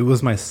 and it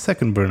was my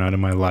second burnout in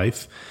my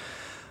life.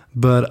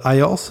 But I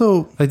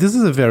also like, this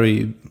is a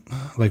very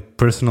like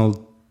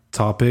personal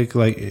topic.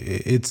 Like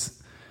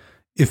it's,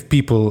 if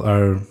people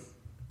are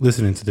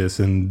listening to this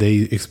and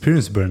they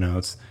experience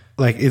burnouts,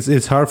 like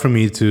it's hard for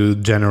me to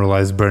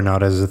generalize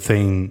burnout as a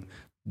thing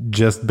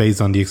just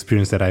based on the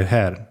experience that I've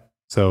had.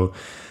 So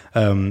I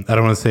don't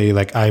want to say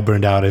like I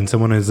burned out and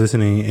someone is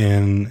listening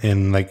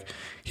and like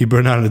he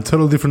burned out in a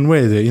total different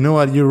way. That, you know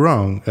what, you're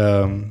wrong.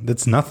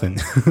 That's nothing.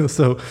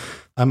 So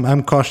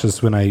I'm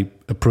cautious when I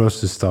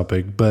approach this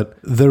topic, but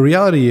the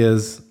reality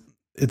is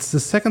it's the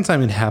second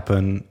time it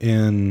happened,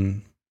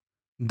 and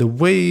the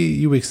way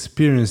you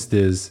experience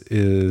this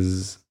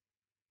is,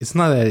 it's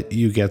not that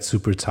you get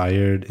super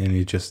tired and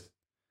you just,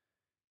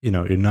 you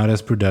know, you're not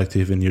as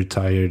productive and you're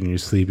tired and you're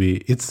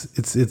sleepy. It's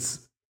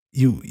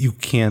you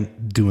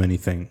can't do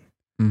anything,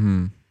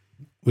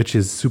 which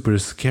is super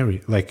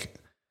scary. Like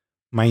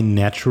my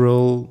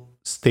natural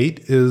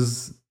state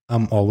is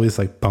I'm always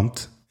like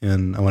pumped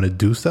and I want to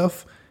do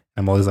stuff.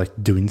 I'm always like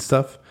doing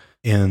stuff,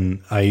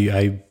 and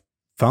I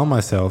found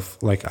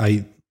myself like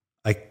I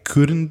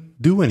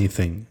couldn't do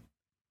anything.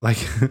 Like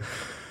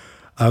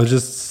I would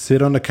just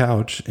sit on the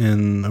couch or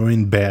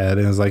in bed,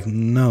 and I was like,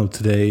 no,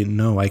 today,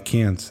 no, I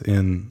can't.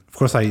 And of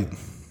course, I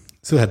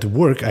still had to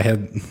work. I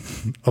had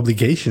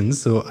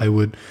obligations, so I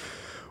would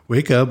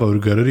wake up, I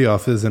would go to the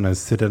office, and I'd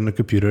sit on the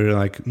computer,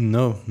 like,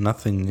 no,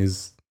 nothing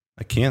is,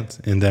 I can't.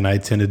 And then I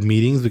attended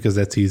meetings because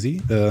that's easy.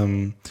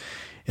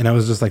 and I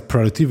was just like,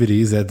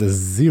 productivity is at the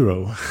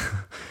zero.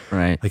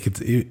 Right. Like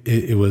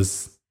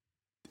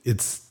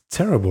it's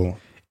terrible.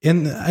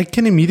 And I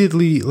can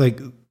immediately like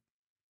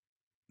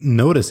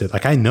notice it.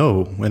 Like I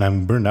know when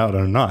I'm burned out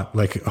or not.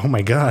 Like, oh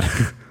my God.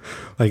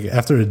 Like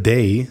after a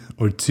day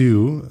or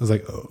two, I was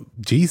like, oh,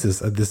 Jesus,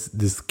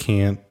 this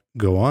can't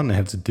go on. I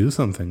have to do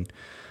something.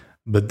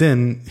 But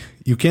then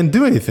you can't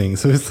do anything.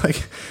 So it's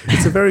like,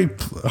 it's a very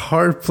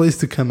hard place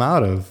to come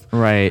out of.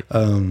 Right.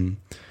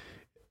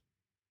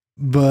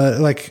 But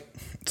like,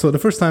 so the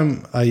first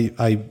time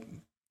I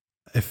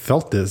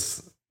felt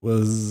this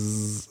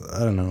was, I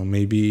don't know,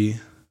 maybe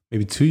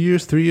 3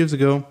 years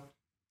ago,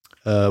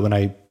 when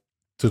I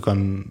took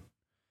on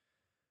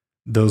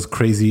those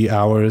crazy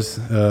hours,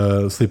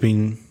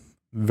 sleeping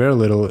very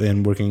little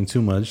and working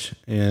too much.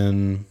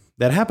 And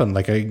that happened.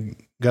 Like I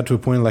got to a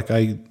point like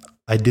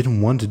I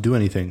didn't want to do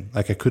anything.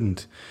 Like I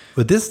couldn't.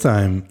 But this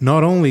time,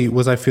 not only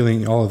was I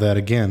feeling all of that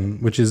again,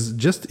 which is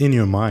just in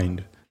your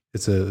mind.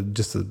 It's a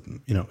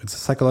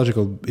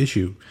psychological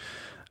issue.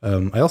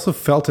 I also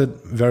felt it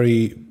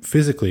very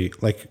physically.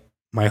 Like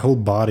my whole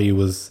body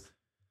was,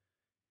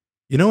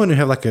 when you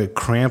have like a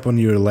cramp on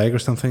your leg or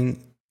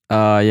something?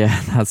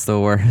 Yeah, that's the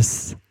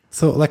worst.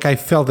 So like I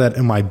felt that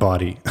in my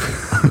body,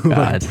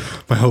 God.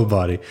 my whole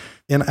body.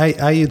 And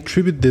I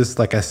attribute this,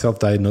 like I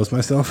self-diagnosed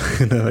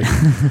myself. Like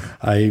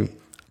I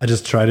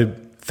just try to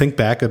think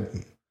back at,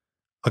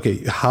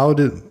 okay, how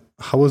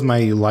was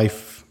my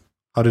life?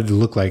 How did it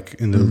look like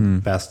in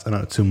the past,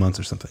 2 months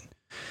or something?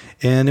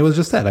 And it was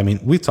just that. I mean,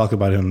 we talked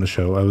about it on the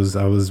show. I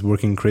was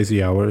working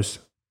crazy hours.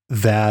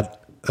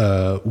 That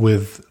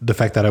with the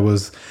fact that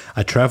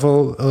I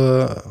travel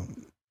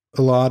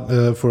a lot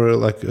for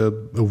like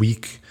a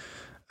week.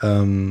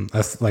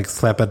 I like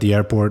slept at the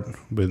airport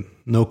with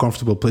no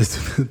comfortable place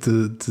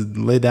to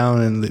lay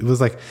down, and it was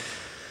like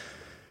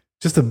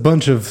just a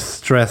bunch of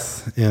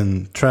stress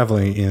in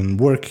traveling, in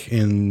work,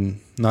 in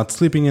not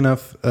sleeping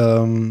enough.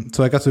 So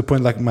I got to the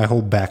point like my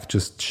whole back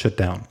just shut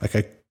down. Like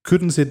I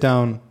couldn't sit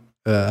down,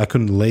 I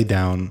couldn't lay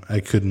down,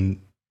 I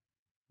couldn't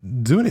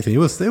do anything. It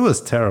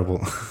was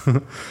terrible.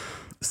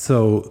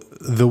 So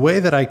the way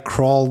that I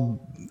crawled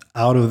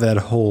out of that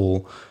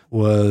hole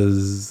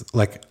was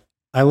like,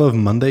 I love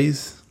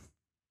Mondays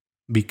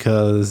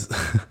because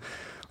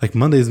like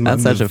Mondays is my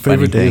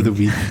favorite day of the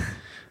week.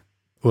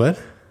 What?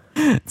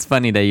 It's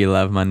funny that you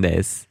love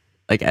Mondays.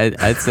 Like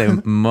I'd say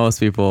most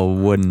people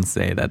wouldn't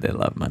say that they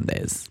love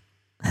Mondays.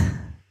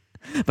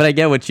 But I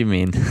get what you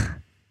mean.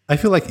 I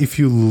feel like if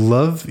you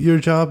love your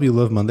job, you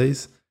love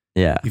Mondays.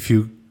 Yeah. If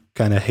you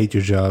kind of hate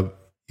your job,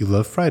 you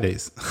love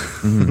Fridays.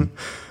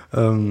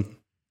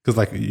 Because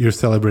like you're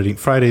celebrating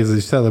Fridays, you're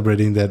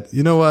celebrating that,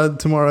 you know what,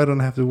 tomorrow I don't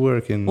have to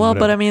work. And well,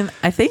 whatever. but I mean,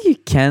 I think you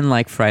can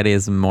like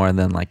Fridays more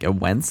than like a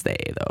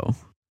Wednesday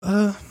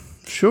though.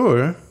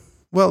 Sure.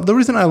 Well, the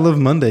reason I love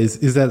Mondays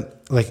is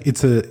that like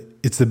it's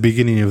the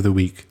beginning of the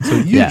week. So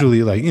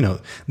usually like,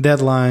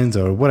 deadlines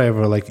or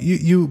whatever, like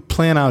you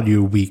plan out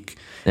your week.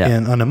 Yeah.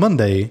 And on a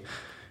Monday,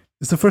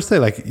 it's the first day,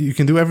 like you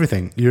can do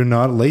everything. You're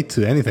not late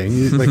to anything.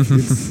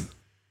 It's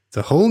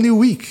a whole new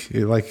week.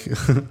 You're like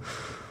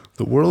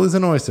the world is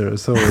an oyster.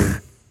 So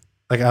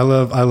like I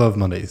love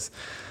Mondays.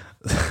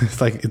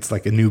 It's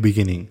like a new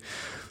beginning.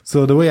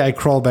 So the way I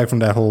crawled back from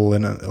that hole,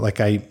 and like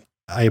I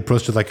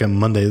approached it like a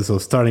Monday. So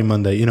starting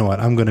Monday, you know what,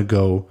 I'm gonna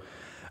go.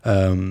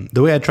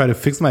 The way I tried to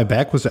fix my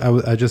back was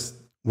I just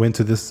went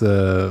to this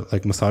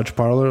like massage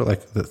parlor,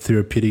 like the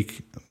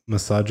therapeutic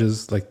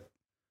massages, like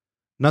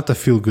not the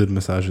feel good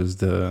massages,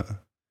 the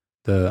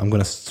I'm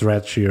gonna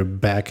stretch your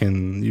back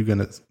and you're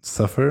gonna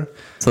suffer.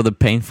 So the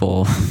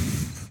painful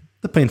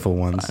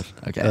ones.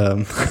 Okay.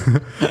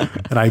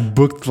 And I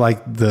booked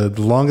like the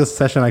longest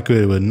session I could.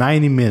 It was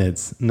 90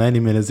 minutes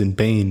in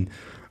pain.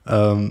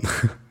 So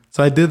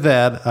I did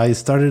that. I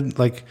started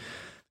like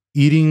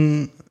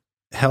eating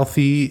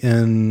healthy,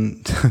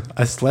 and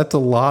I slept a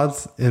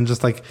lot, and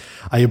just like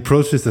I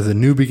approached this as a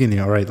new beginning.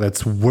 All right,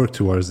 let's work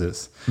towards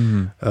this.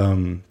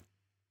 Mm-hmm.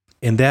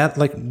 And that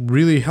like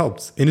really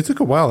helped. And it took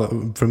a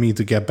while for me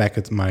to get back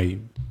at my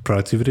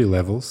productivity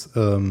levels.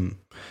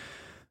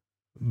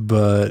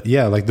 But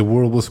yeah, like the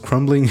world was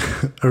crumbling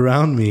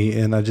around me,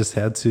 and I just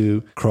had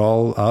to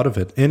crawl out of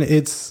it. And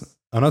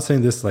I'm not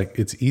saying this like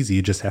it's easy.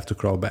 You just have to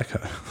crawl back,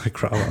 like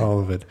crawl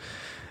out of it.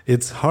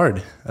 It's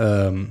hard,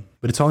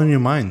 but it's all in your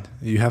mind.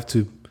 You have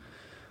to,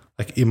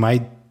 like, it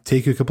might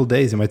take you a couple of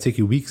days, it might take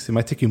you weeks, it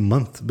might take you a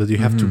month, but you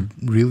have to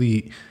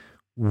really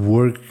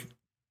work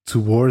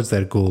towards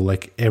that goal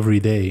like every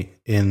day,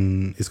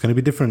 and it's going to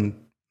be different.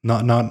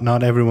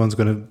 Not everyone's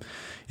going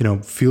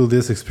to, feel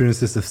this,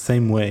 experience this the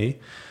same way.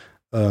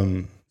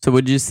 So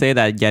would you say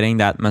that getting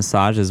that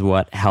massage is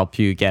what helped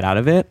you get out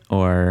of it,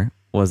 or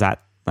was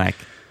that like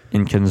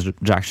in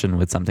conjunction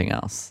with something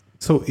else?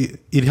 So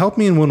it helped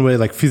me in one way,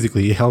 like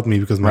physically, it helped me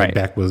because my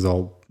back was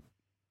all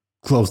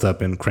closed up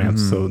and cramped.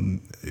 So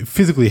it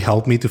physically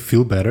helped me to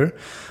feel better.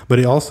 But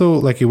it also,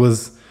 like, it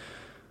was,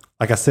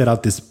 like I set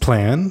out this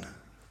plan,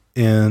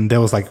 and that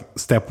was like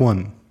step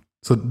one.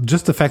 So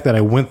just the fact that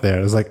I went there,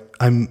 it was like,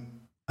 I'm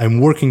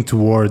working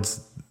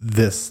towards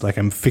this, like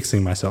I'm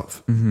fixing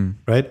myself,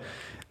 right?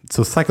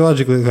 So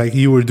psychologically, like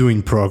you were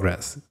doing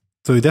progress.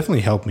 So it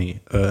definitely helped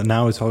me.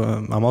 Now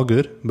I'm all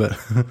good, but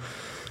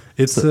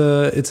it's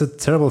a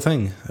terrible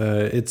thing.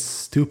 It's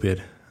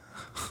stupid.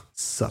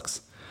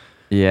 Sucks.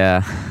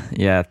 Yeah,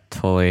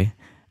 totally.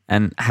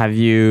 And have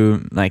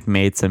you like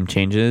made some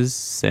changes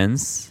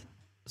since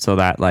so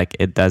that like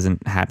it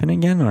doesn't happen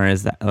again,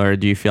 or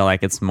do you feel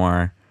like it's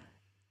more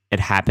it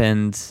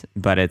happened,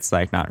 but it's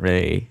like not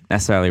really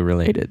necessarily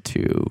related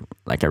to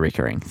like a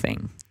recurring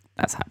thing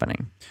that's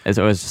happening? It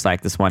was just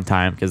like this one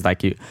time because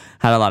like you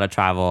had a lot of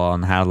travel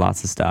and had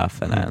lots of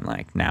stuff, and then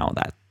like now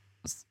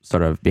that's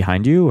sort of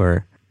behind you,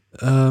 or?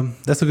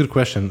 That's a good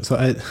question. So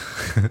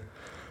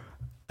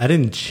I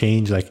didn't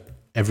change like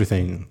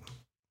everything.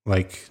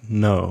 Like,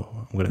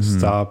 no, I'm gonna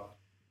stop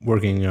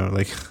working.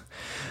 Like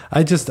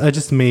I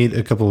just made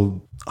a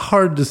couple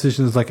hard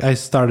decisions. Like I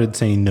started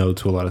saying no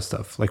to a lot of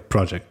stuff, like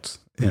projects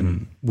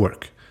and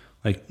work.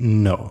 Like,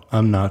 no,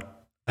 I'm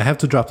not. I have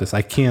to drop this.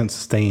 I can't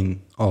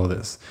sustain all of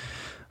this.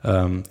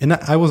 And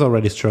I was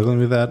already struggling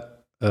with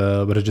that,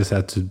 but I just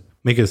had to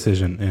make a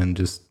decision and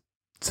just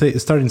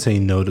starting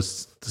saying no to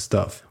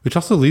stuff. Which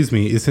also leads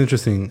me. It's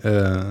interesting.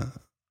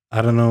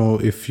 I don't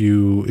know if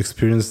you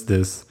experienced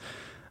this.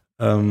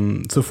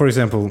 So, for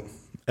example,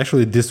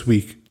 actually this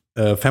week,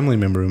 a family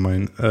member of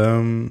mine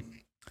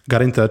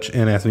got in touch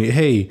and asked me,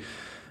 "Hey,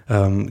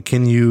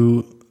 can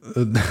you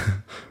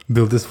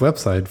build this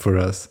website for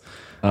us?"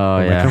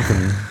 Oh, for my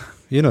company.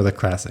 You know, the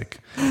classic.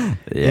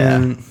 Yeah.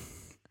 And,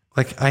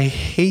 like, I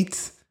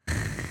hate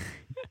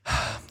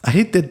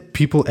that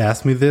people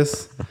ask me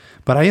this,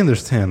 but I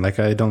understand. Like,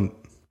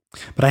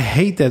 but I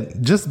hate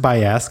that just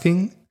by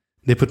asking,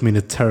 they put me in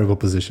a terrible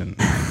position.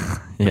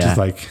 Which is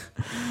like,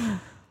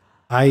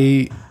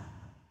 I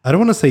don't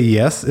want to say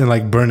yes and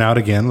like burn out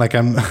again. Like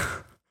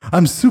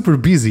I'm super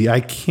busy.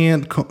 I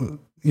can't,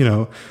 So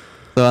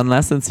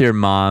unless it's your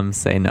mom,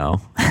 say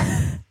no.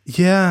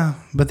 Yeah,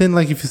 but then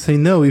like if you say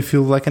no, you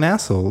feel like an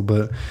asshole.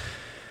 But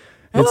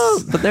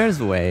but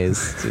there's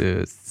ways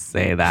to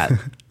say that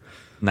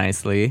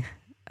nicely.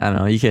 I don't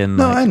know. You can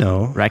I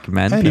know.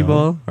 recommend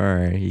people,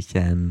 or you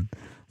can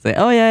say,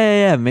 "Oh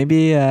yeah.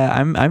 Maybe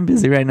I'm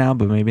busy right now,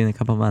 but maybe in a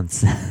couple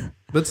months."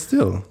 But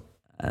still,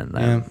 and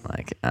then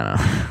like I don't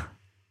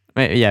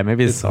know.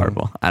 Maybe it's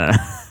horrible. I don't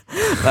know.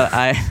 But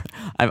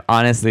I'm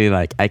honestly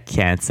like I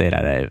can't say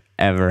that I've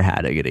ever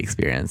had a good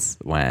experience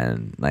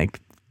when like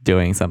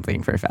doing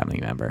something for a family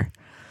member.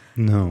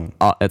 No,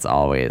 it's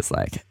always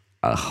like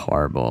a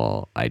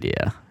horrible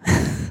idea.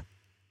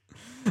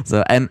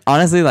 So, and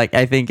honestly, like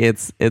I think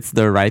it's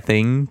the right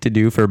thing to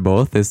do for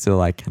both is to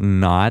like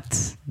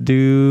not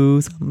do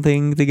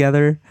something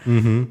together.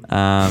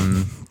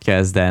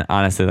 Because then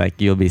honestly, like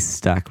you'll be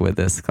stuck with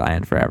this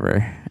client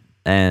forever.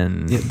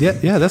 And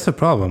yeah, that's a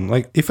problem.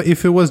 Like if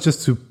it was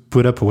just to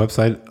put up a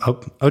website,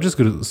 I'll just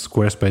go to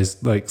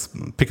Squarespace, like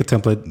pick a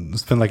template,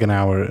 spend like an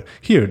hour.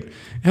 Here, you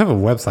have a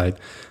website.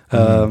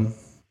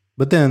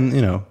 But then,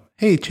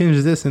 hey,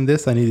 change this and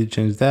this. I need to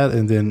change that.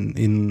 And then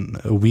in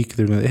a week,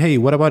 they're going to, hey,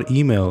 what about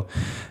email?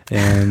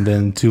 And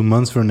then 2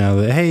 months from now,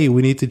 hey,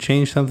 we need to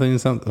change something.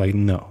 Like,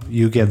 no,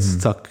 you get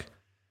stuck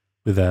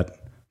with that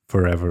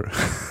forever.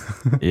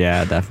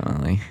 Yeah,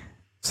 definitely.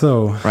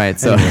 So, right.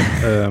 So,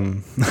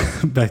 anyway,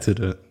 back to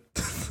the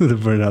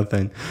burnout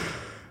thing.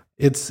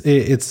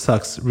 It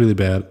sucks really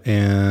bad.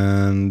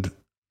 And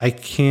I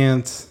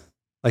can't,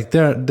 like,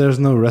 there's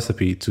no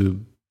recipe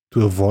to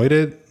avoid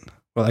it.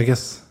 Well, I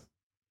guess,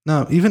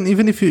 no, even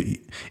if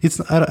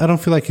I don't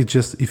feel like it's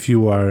just if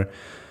you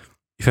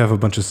have a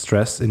bunch of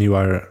stress and you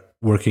are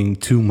working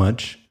too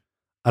much,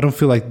 I don't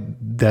feel like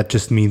that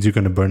just means you're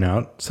going to burn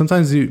out.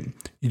 Sometimes you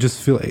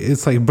just feel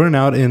it's like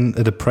burnout and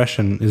a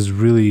depression is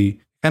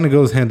really kind of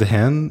goes hand to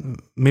hand.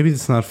 Maybe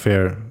it's not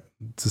fair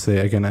to say.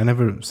 Again, I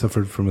never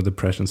suffered from a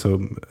depression, so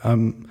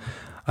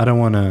I don't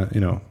want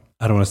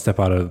to step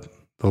out of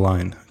the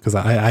line because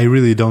I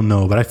really don't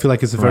know, but I feel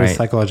like it's a very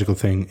psychological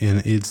thing,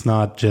 and it's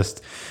not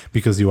just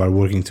because you are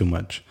working too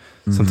much.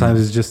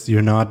 Sometimes it's just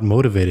you're not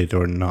motivated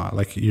or not.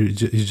 Like you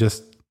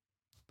just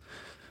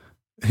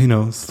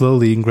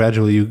slowly and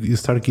gradually you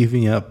start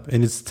giving up,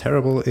 and it's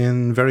terrible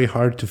and very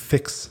hard to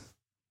fix.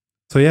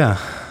 So yeah.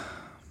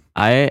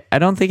 I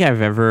don't think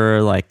I've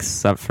ever like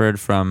suffered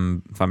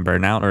from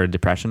burnout or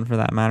depression for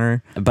that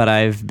matter, but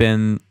I've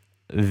been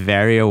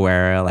very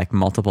aware like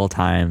multiple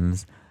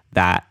times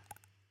that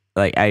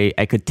like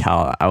I could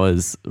tell I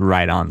was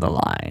right on the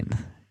line,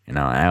 and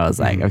I was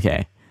like,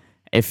 okay,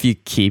 if you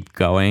keep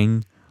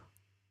going,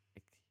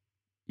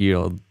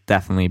 you'll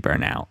definitely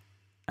burn out.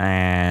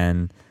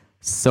 And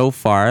so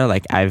far,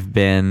 like I've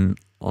been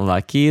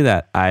lucky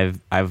that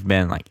I've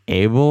been like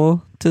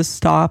able to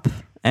stop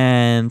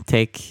and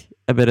take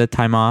a bit of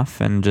time off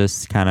and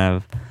just kind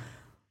of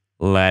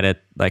let it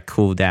like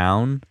cool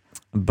down.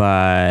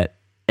 But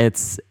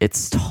it's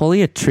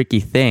totally a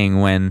tricky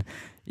thing when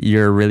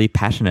you're really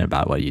passionate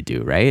about what you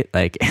do, right?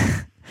 Like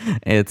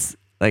it's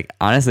like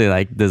honestly,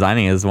 like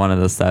designing is one of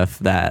the stuff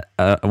that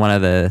one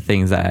of the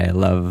things that I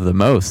love the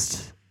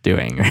most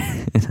doing.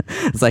 Right?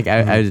 It's like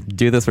I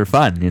do this for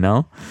fun,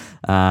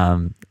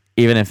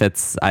 even if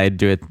I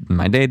do it in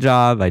my day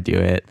job, I do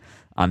it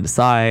on the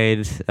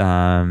side.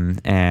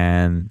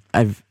 And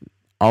I've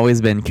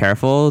always been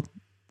careful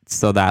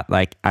so that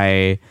like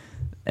I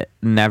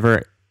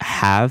never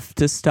have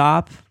to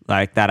stop,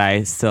 like that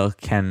I still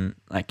can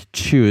like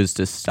choose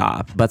to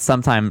stop. But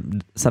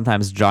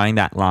sometimes drawing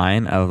that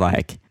line of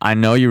like, I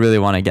know you really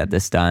want to get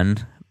this done,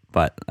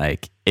 but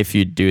like if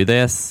you do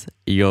this,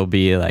 you'll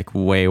be like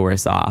way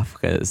worse off,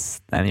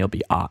 because then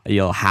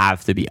you'll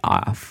have to be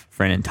off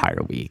for an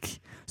entire week.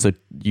 So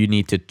you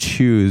need to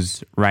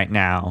choose right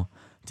now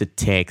to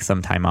take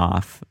some time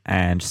off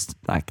and just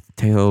like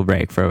take a little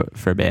break for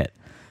a bit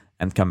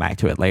and come back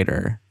to it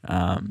later.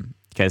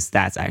 Because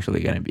that's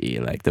actually going to be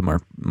like the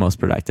most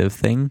productive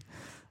thing.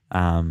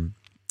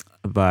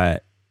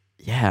 But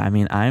yeah, I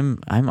mean, I'm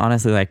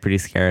honestly like pretty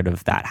scared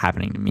of that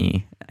happening to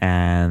me.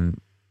 And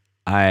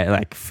I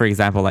like, for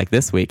example, like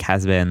this week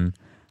has been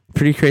a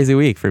pretty crazy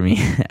week for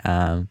me.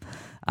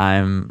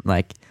 I'm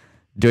like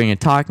doing a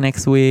talk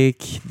next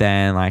week,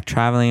 then like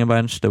traveling a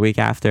bunch the week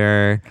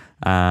after,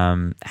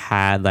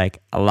 had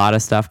like a lot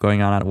of stuff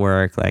going on at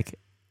work. Like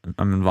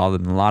I'm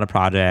involved in a lot of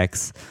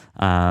projects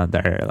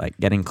that are like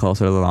getting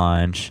closer to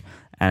launch,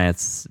 and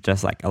it's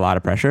just like a lot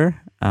of pressure.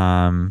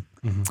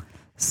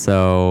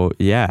 So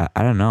yeah,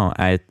 I don't know.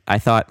 I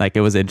thought like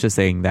it was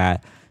interesting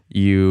that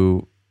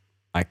you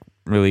like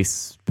really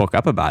spoke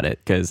up about it,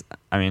 because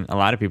I mean a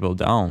lot of people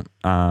don't.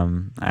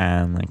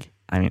 And like,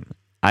 I mean,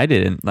 I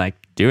didn't like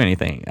do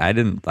anything. I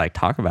didn't like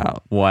talk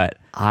about what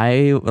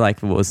I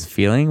like was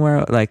feeling,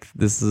 where like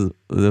this was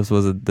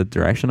the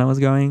direction I was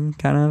going,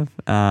 kind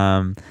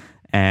of.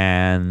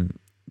 And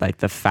like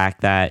the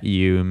fact that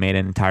you made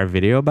an entire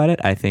video about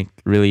it, I think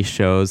really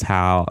shows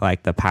how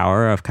like the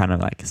power of kind of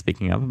like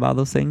speaking up about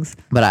those things.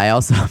 But I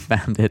also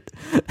found it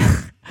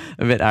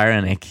a bit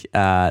ironic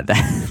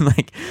that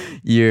like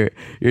you're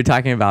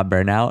talking about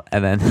burnout,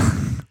 and then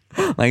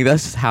like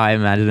that's just how I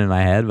imagine it in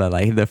my head. But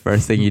like the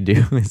first thing you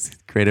do is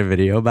create a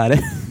video about it.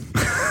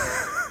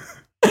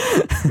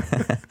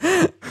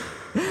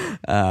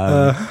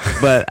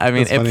 But I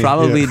mean, it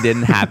probably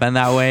didn't happen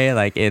that way.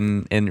 Like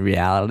in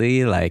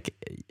reality, like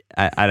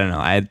I don't know.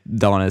 I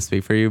don't want to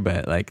speak for you,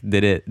 but like,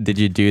 did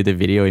you do the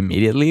video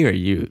immediately, or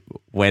you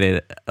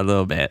waited a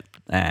little bit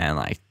and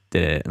like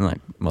did it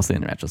like mostly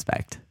in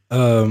retrospect?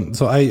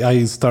 So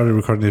I started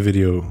recording the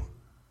video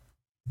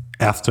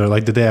after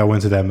like the day I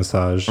went to that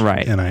massage,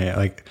 right? And I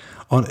like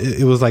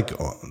it was like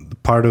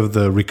part of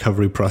the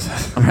recovery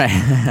process,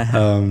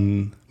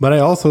 right? But I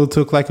also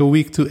took like a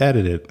week to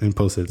edit it and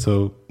post it.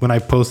 So when I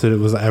posted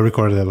it, I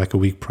recorded it like a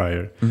week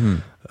prior.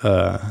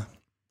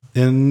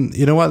 And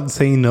you know what?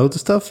 Saying no to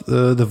stuff,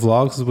 the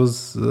vlogs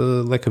was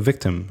like a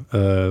victim.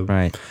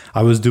 Right.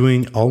 I was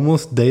doing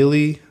almost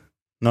daily,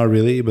 not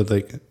really, but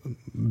like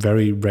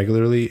very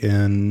regularly.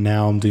 And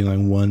now I'm doing like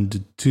 1 to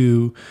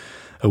 2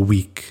 a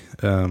week.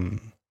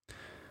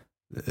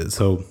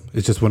 So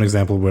it's just one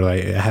example where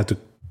I had to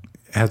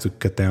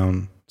cut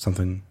down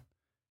something.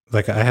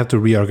 Like I have to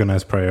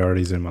reorganize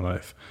priorities in my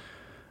life.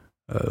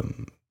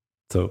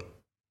 So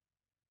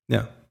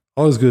yeah,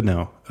 all is good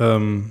now.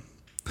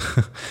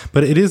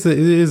 But it is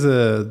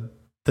a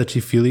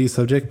touchy-feely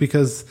subject,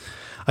 because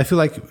I feel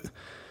like,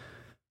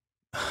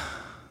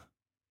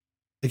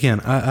 again,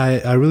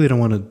 I really don't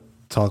want to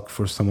talk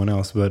for someone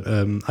else, but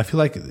I feel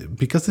like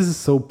because this is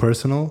so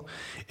personal,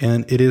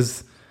 and it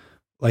is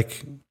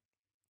like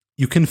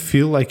you can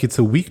feel like it's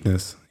a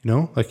weakness,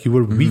 like you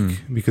were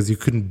weak because you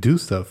couldn't do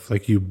stuff,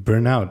 like you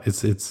burn out.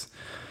 It's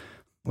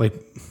like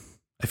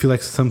I feel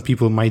like some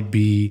people might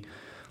be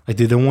like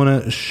they don't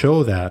want to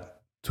show that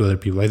to other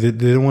people. Like they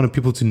don't want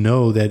people to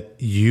know that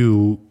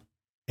you,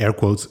 air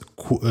quotes,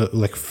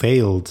 like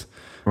failed,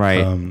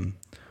 right?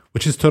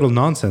 Which is total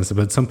nonsense.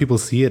 But some people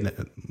see it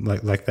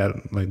like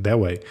that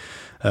way.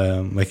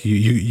 Like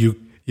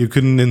you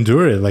couldn't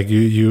endure it. Like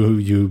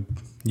you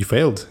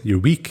failed. You're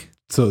weak.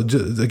 So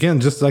again,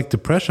 just like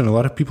depression, a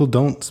lot of people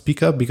don't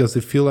speak up because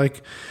they feel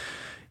like,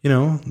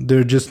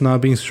 they're just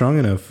not being strong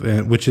enough,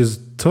 which is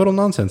total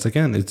nonsense.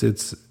 Again,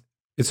 it's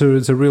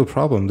a real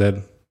problem that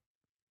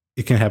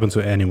it can happen to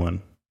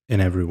anyone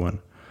and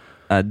everyone.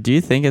 Do you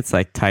think it's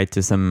like tied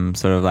to some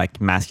sort of like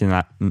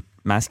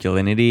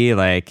masculinity?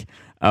 Like,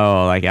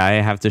 oh, like I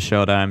have to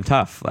show that I'm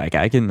tough. Like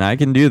I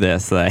can do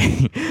this.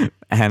 Like,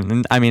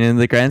 and I mean, in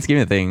the grand scheme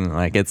of things,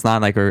 like it's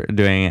not like we're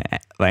doing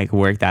like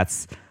work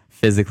that's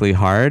physically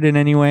hard in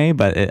any way,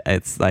 but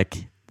it's like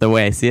the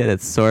way I see it,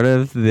 it's sort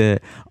of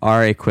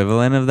our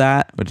equivalent of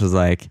that, which is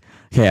like,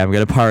 okay, I'm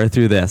gonna power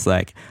through this.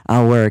 Like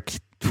I'll work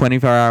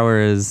 24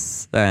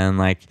 hours and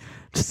like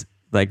just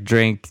like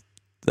drink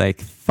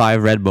like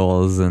 5 Red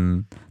Bulls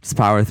and just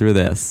power through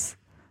this.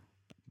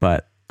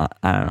 But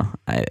I don't know.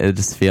 It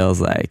just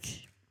feels like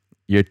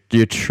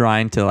you're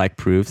trying to like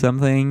prove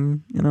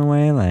something in a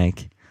way.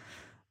 Like,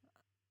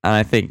 and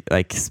I think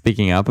like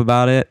speaking up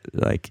about it,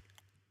 like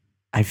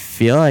I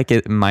feel like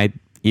it might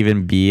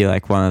even be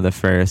like one of the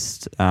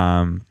first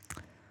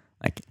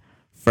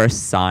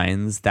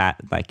signs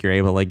that like you're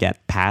able to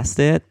get past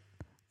it.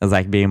 as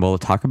like being able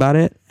to talk about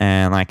it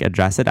and like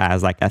address it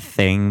as like a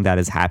thing that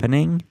is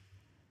happening.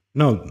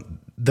 No,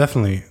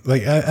 definitely.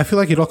 Like I feel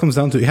like it all comes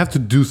down to you have to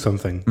do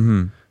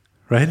something,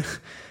 right?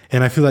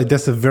 And I feel like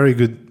that's a very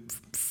good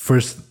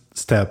first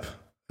step.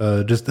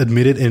 Just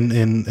admit it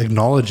and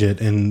acknowledge it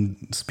and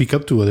speak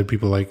up to other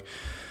people. Like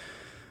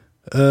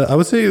I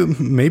would say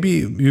maybe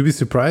you'd be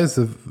surprised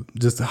of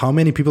just how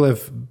many people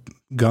have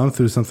gone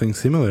through something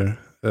similar.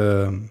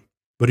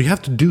 But you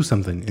have to do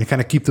something and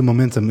kind of keep the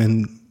momentum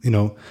and,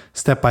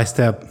 step by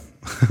step,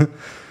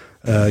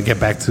 get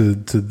back to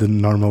the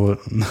normal,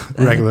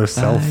 regular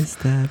self.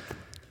 Step.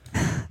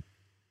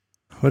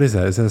 What is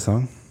that? Is that a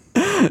song?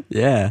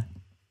 Yeah.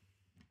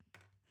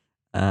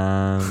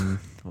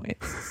 Wait,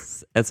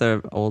 it's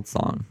an old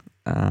song.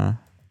 That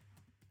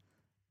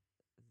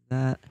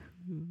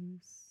who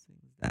sings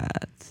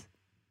that?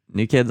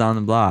 New Kids on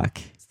the Block.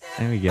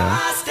 There we go.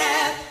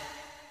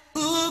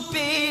 Ooh,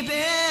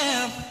 baby,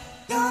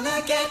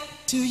 gonna get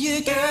to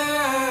you,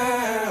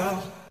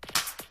 girl.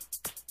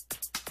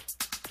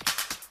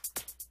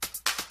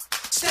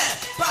 Step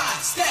by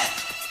step.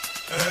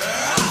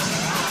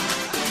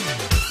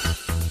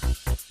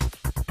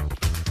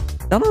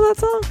 Don't know that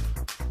song?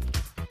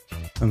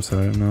 I'm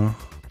sorry, no.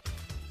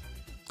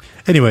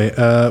 Anyway,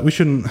 we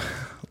shouldn't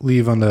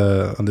leave on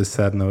this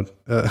sad note.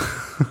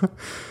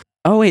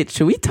 Oh wait,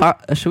 should we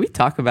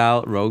talk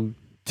about Rogue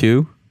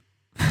 2?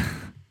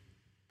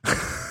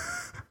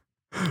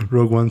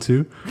 Rogue One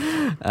 2?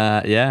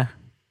 Yeah.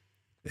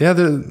 Yeah,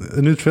 the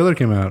new trailer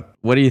came out.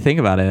 What do you think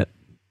about it?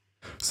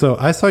 So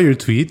I saw your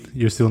tweet.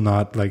 You're still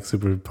not like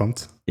super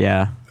pumped.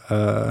 Yeah.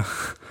 I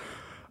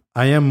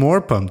am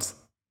more pumped.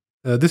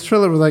 This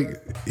trailer was like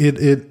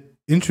it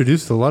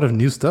introduced a lot of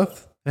new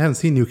stuff. I haven't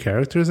seen new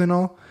characters and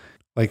all.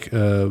 Like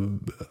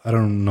I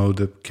don't know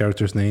the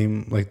character's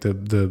name. Like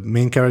the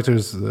main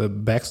character's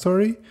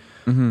backstory,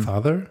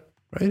 father,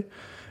 right?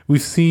 We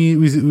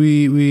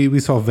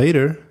saw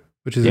Vader,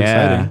 which is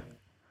exciting.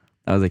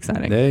 That was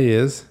exciting. There he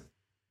is,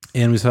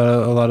 and we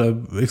saw a lot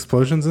of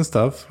explosions and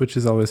stuff, which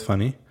is always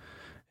funny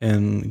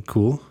and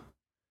cool.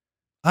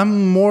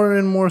 I'm more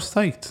and more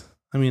psyched.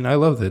 I mean, I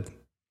loved it.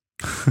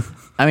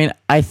 I mean,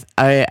 I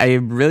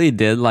really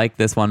did like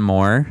this one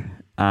more.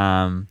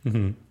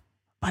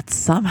 But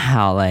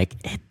somehow, like,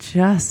 it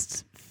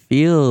just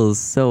feels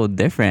so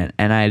different.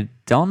 And I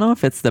don't know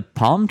if it's the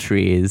palm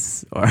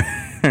trees or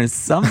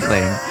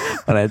something,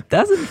 but it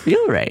doesn't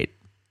feel right.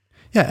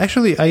 Yeah,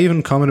 actually, I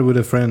even commented with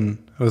a friend.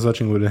 I was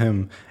watching with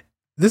him.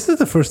 This is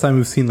the first time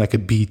we've seen like a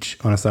beach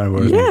on a Star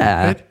Wars movie,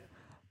 right?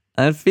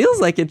 And it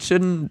feels like it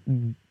shouldn't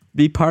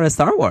be part of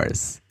Star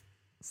Wars.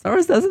 Star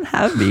Wars doesn't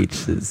have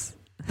beaches.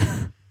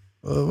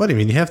 What do you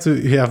mean? You have to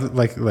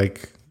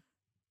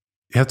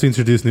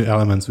introduce new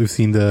elements. We've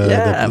seen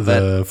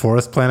the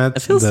forest planet.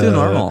 It feels too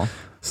normal.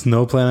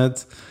 Snow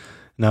planet.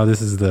 Now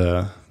this is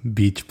the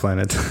beach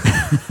planet.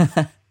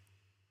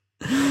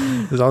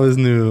 There's all these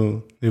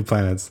new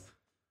planets.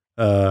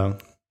 I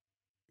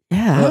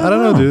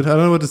don't know, dude. I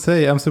don't know what to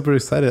say. I'm super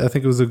excited. I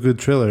think it was a good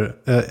trailer.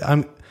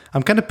 I'm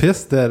kind of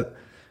pissed that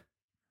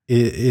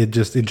it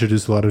just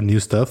introduced a lot of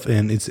new stuff,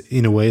 and it's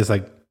in a way it's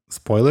like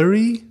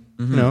spoilery.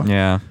 You know?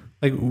 Yeah.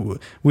 Like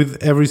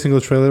with every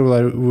single trailer,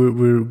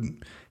 we're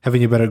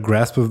having a better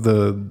grasp of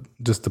the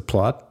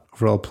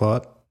overall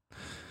plot.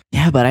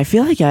 Yeah, but I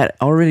feel like I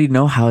already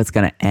know how it's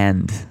gonna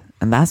end,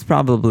 and that's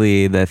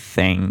probably the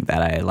thing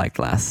that I liked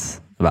less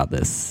about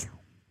this.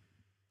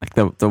 Like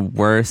the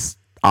worst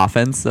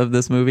offense of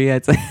this movie,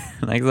 I'd say,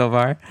 like so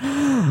far,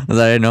 is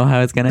that I know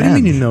how it's gonna end.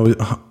 I mean,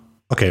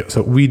 okay,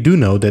 so we do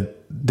know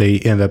that they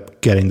end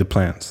up getting the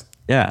plans.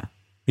 Yeah,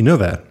 we know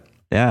that.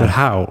 Yeah, but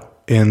how?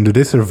 And do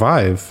they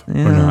survive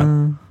or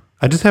not?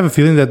 I just have a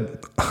feeling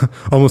that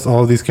almost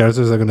all of these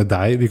characters are going to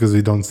die because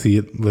we don't see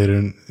it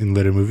later in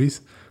later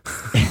movies.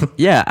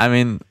 Yeah, I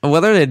mean,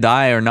 whether they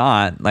die or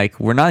not, like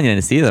we're not going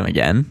to see them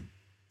again.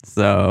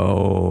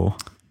 So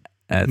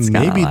it's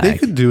maybe they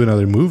could do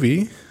another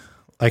movie,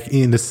 like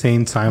in the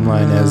same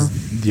timeline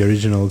as the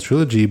original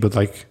trilogy, but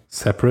like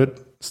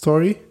separate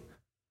story.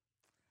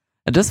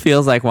 It just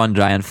feels like one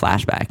giant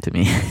flashback to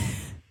me.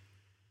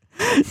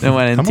 And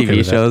when in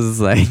TV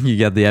shows, like you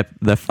get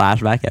the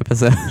flashback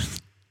episode,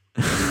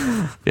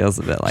 feels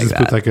a bit like just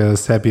that. Put like a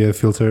sepia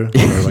filter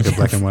or like a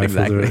black and white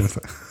filter.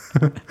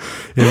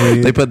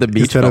 They put the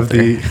beach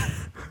filter.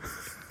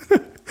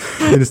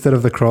 Instead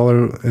of the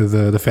crawler,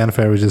 the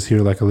fanfare, we just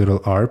hear like a little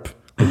ARP.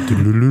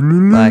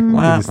 Like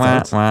wah,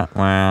 wah, wah,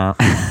 wah.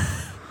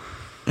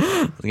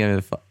 Let's give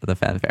me the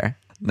fanfare.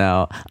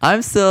 No,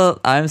 I'm still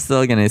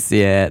gonna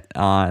see it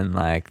on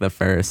like the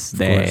first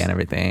day and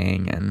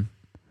everything, and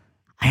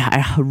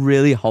I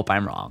really hope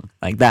I'm wrong.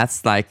 Like that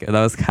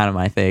was kind of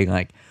my thing.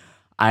 Like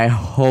I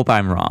hope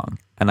I'm wrong,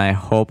 and I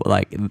hope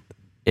like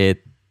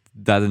it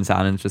doesn't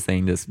sound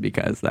interesting just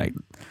because like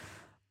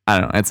I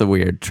don't know, it's a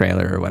weird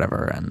trailer or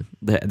whatever, and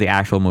the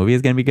actual movie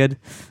is gonna be good.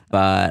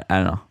 But I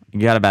don't know,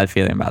 you got a bad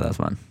feeling about this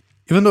one.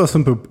 Even though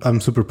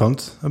I'm super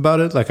pumped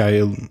about it, like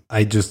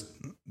I just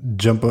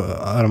jump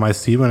out of my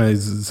seat when I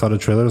saw the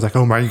trailer. I was like,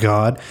 oh my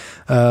god,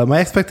 my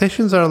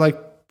expectations are like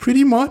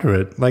pretty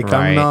moderate. Like I'm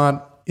Right.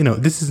 not,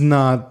 this is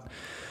not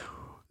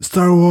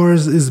Star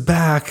Wars is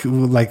back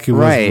like it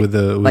was Right. with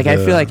the Like I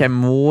feel like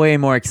I'm way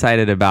more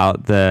excited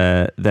about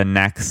the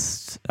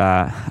next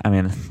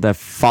the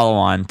follow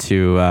on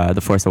to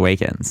The Force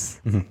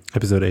Awakens.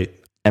 episode 8.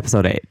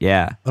 Episode 8.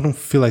 Yeah. I don't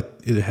feel like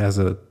it has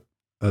a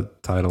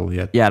title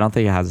yet. Yeah, I don't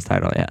think it has a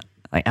title yet.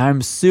 Like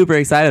I'm super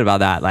excited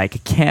about that. Like I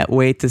can't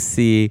wait to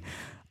see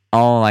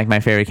all like my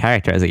favorite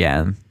characters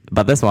again.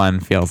 But this one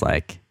feels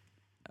like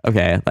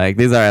okay, like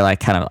these are like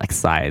kind of like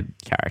side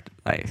characters.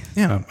 Like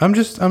Yeah, I'm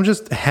just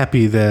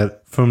happy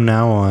that from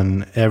now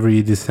on,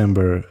 every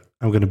December,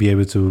 I'm gonna be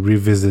able to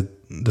revisit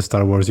the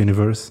Star Wars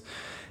universe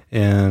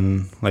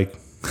and like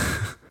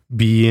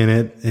be in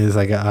it. Is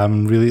like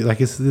I'm really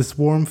like it's this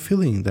warm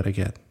feeling that I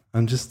get.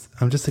 I'm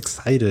just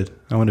excited.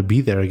 I want to be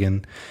there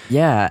again.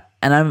 yeah,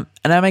 and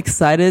I'm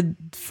excited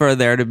for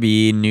there to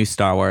be new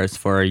Star Wars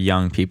for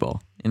young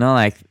people.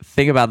 Like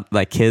think about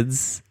like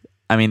kids.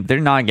 I mean,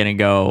 they're not gonna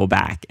go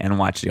back and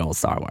watch the old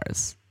Star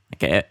Wars.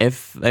 Like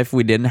if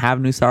we didn't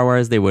have new Star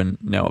Wars, they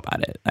wouldn't know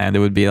about it, and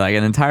there would be like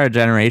an entire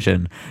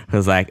generation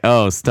who's like,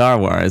 "Oh, Star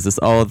Wars, this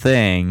old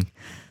thing,"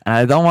 and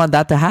I don't want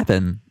that to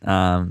happen.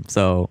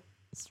 So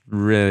it's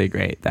really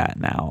great that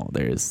now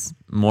there's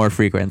more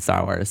frequent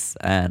Star Wars,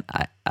 and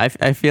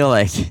I feel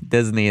like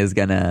Disney is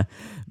gonna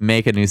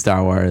make a new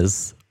Star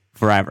Wars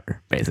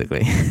forever,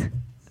 basically.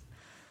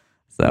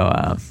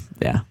 So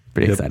yeah,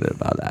 pretty Yep. excited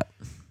about that.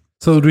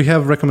 So do we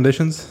have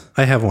recommendations?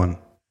 I have one.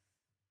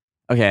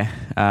 Okay,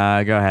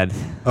 go ahead.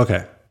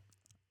 Okay.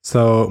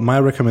 So my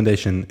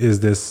recommendation is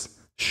this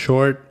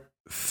short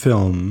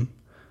film.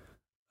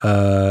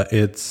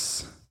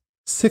 It's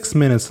 6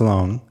 minutes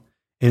long,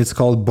 and it's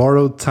called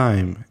Borrowed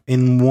Time.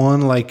 And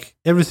won like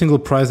every single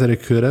prize that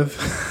it could have.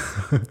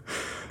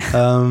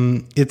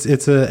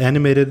 It's an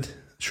animated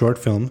short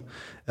film,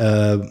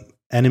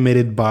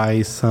 animated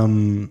by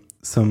some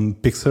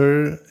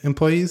Pixar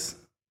employees.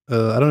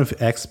 I don't know if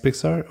ex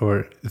Pixar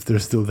or if they're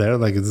still there.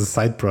 Like it's a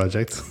side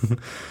project.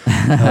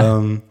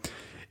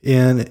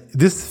 And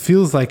this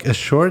feels like a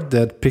short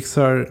that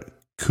Pixar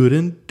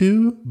couldn't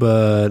do,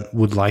 but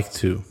would like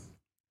to.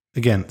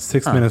 Again,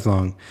 6 minutes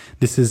long.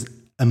 This is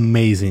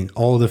amazing.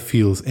 All the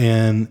feels.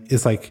 And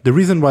it's like the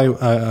reason why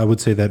I would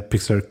say that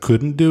Pixar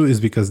couldn't do is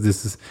because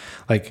this is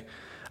like,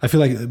 I feel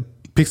like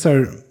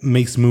Pixar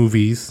makes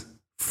movies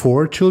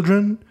for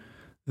children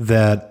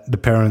that the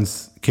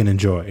parents can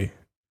enjoy.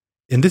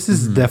 And this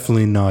is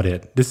definitely not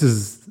it. This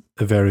is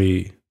a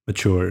very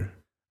mature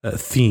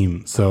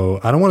theme. So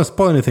I don't want to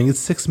spoil anything. It's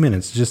 6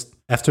 minutes. Just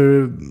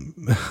after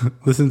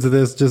listen to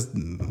this, just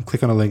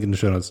click on a link in the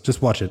show notes.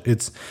 Just watch it.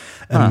 It's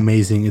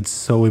amazing. It's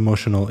so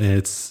emotional. And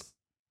it's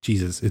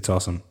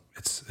awesome.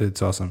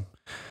 It's awesome.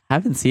 I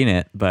haven't seen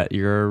it, but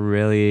you're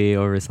really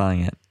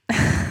overselling it.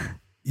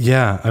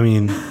 Yeah, I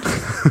mean,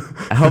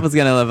 I hope it's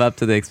gonna live up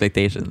to the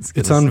expectations.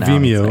 'Cause it's on now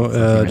Vimeo. like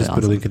something really Just put a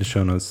awesome. link in the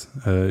show notes.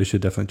 You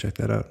should definitely check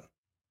that out.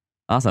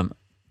 Awesome.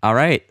 All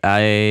right,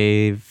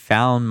 I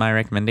found my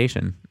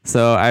recommendation.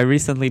 So I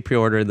recently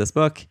pre-ordered this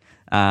book.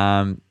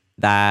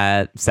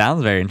 That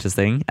sounds very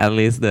interesting. At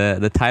least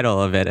the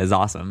title of it is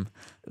awesome.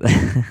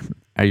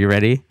 Are you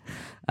ready?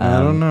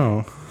 I don't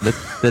know.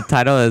 The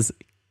title is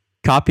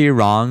 "Copy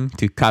Wrong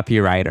to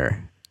Copywriter."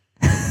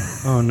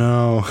 Oh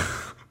no.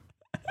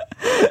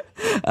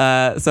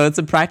 So it's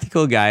a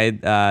practical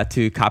guide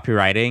to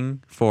copywriting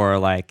for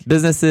like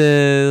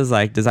businesses,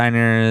 like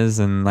designers,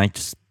 and like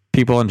just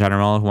people in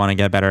general who want to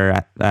get better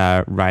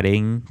at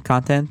writing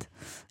content.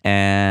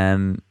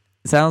 And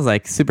it sounds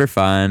like super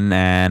fun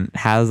and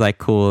has like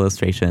cool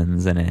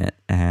illustrations in it.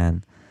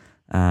 And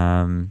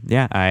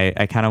yeah,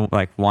 I kind of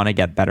like want to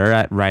get better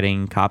at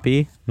writing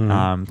copy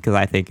because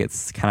I think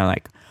it's kind of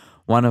like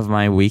one of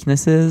my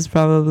weaknesses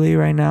probably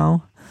right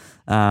now.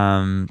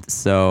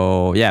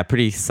 So yeah,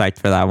 pretty psyched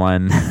for that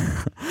one.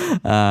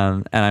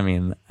 And I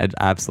mean, I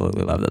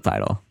absolutely love the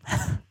title.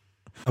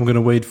 I'm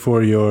gonna wait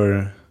for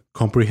your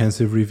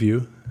comprehensive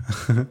review.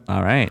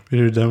 All right. When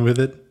you're done with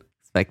it.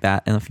 Expect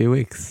that in a few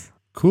weeks.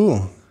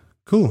 Cool.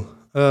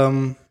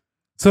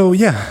 So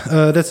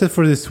yeah, that's it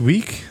for this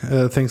week.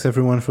 Thanks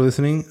everyone for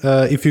listening.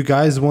 If you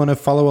guys want to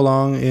follow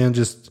along and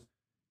just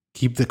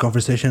keep the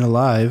conversation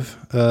alive,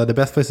 the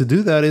best place to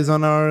do that is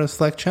on our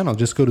Slack channel.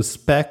 Just go to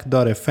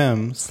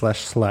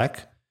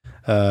spec.fm/Slack.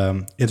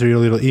 Enter your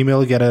little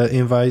email, get an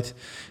invite,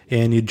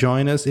 and you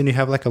join us. And you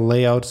have like a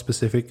layout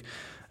specific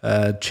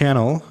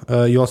channel.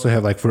 You also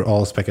have like for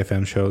all Spec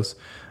FM shows.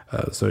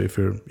 So if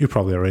you're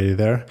probably already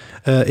there.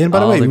 And by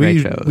the All way, the great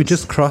we shows.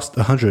 just crossed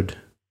 100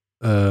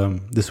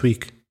 this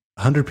week.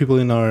 100 people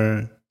in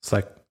our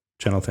Slack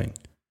channel thing,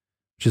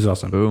 which is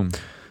awesome. Boom.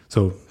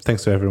 So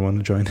thanks to everyone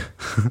who joined.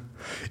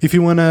 If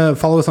you want to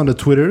follow us on the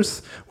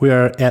Twitters, we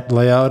are at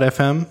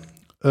LayoutFM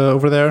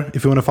over there.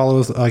 If you want to follow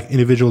us like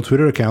individual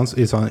Twitter accounts,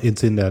 it's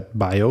in that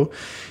bio.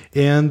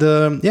 And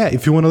yeah,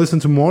 if you want to listen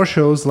to more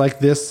shows like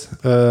this,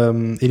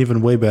 and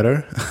even way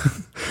better,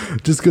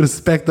 just go to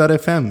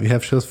spec.fm. We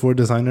have shows for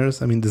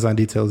designers. I mean, Design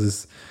Details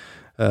is,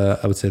 I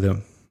would say,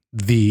 the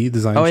the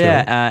design Oh show.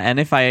 yeah, and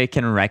if I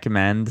can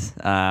recommend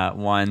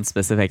one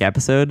specific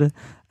episode,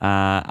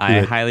 I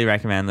it. highly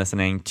recommend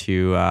listening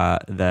to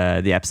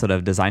the episode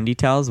of Design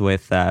Details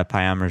with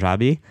Payam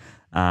Rajabi.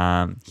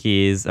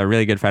 He's a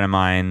really good friend of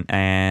mine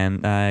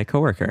and a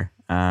coworker.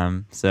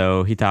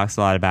 So he talks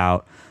a lot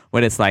about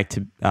what it's like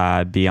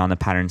to be on the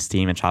Patterns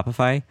team at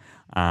Shopify.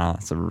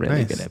 It's a really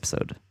Nice. good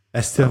episode.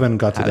 I still haven't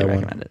got to Highly that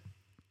recommend one. it.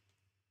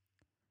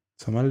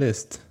 It's on my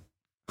list.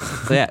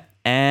 So yeah,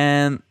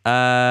 and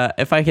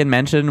if I can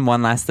mention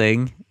one last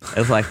thing,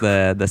 it's like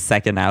the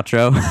second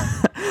outro.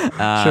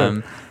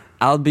 Sure.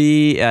 I'll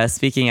be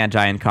speaking at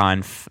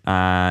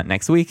GiantConf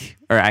next week,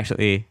 or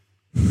actually,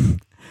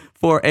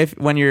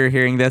 when you're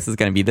hearing this, it's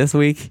going to be this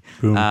week.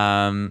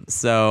 Boom.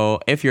 So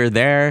if you're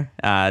there,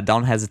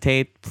 don't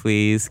hesitate.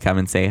 Please come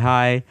and say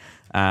hi.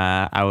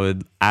 I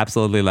would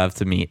absolutely love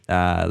to meet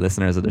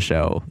listeners of the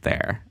show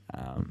there.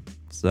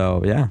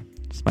 So yeah,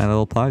 just my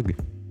little plug.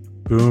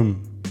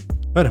 Boom.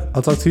 But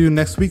I'll talk to you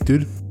next week,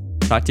 dude.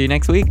 Talk to you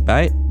next week.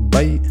 Bye.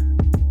 Bye.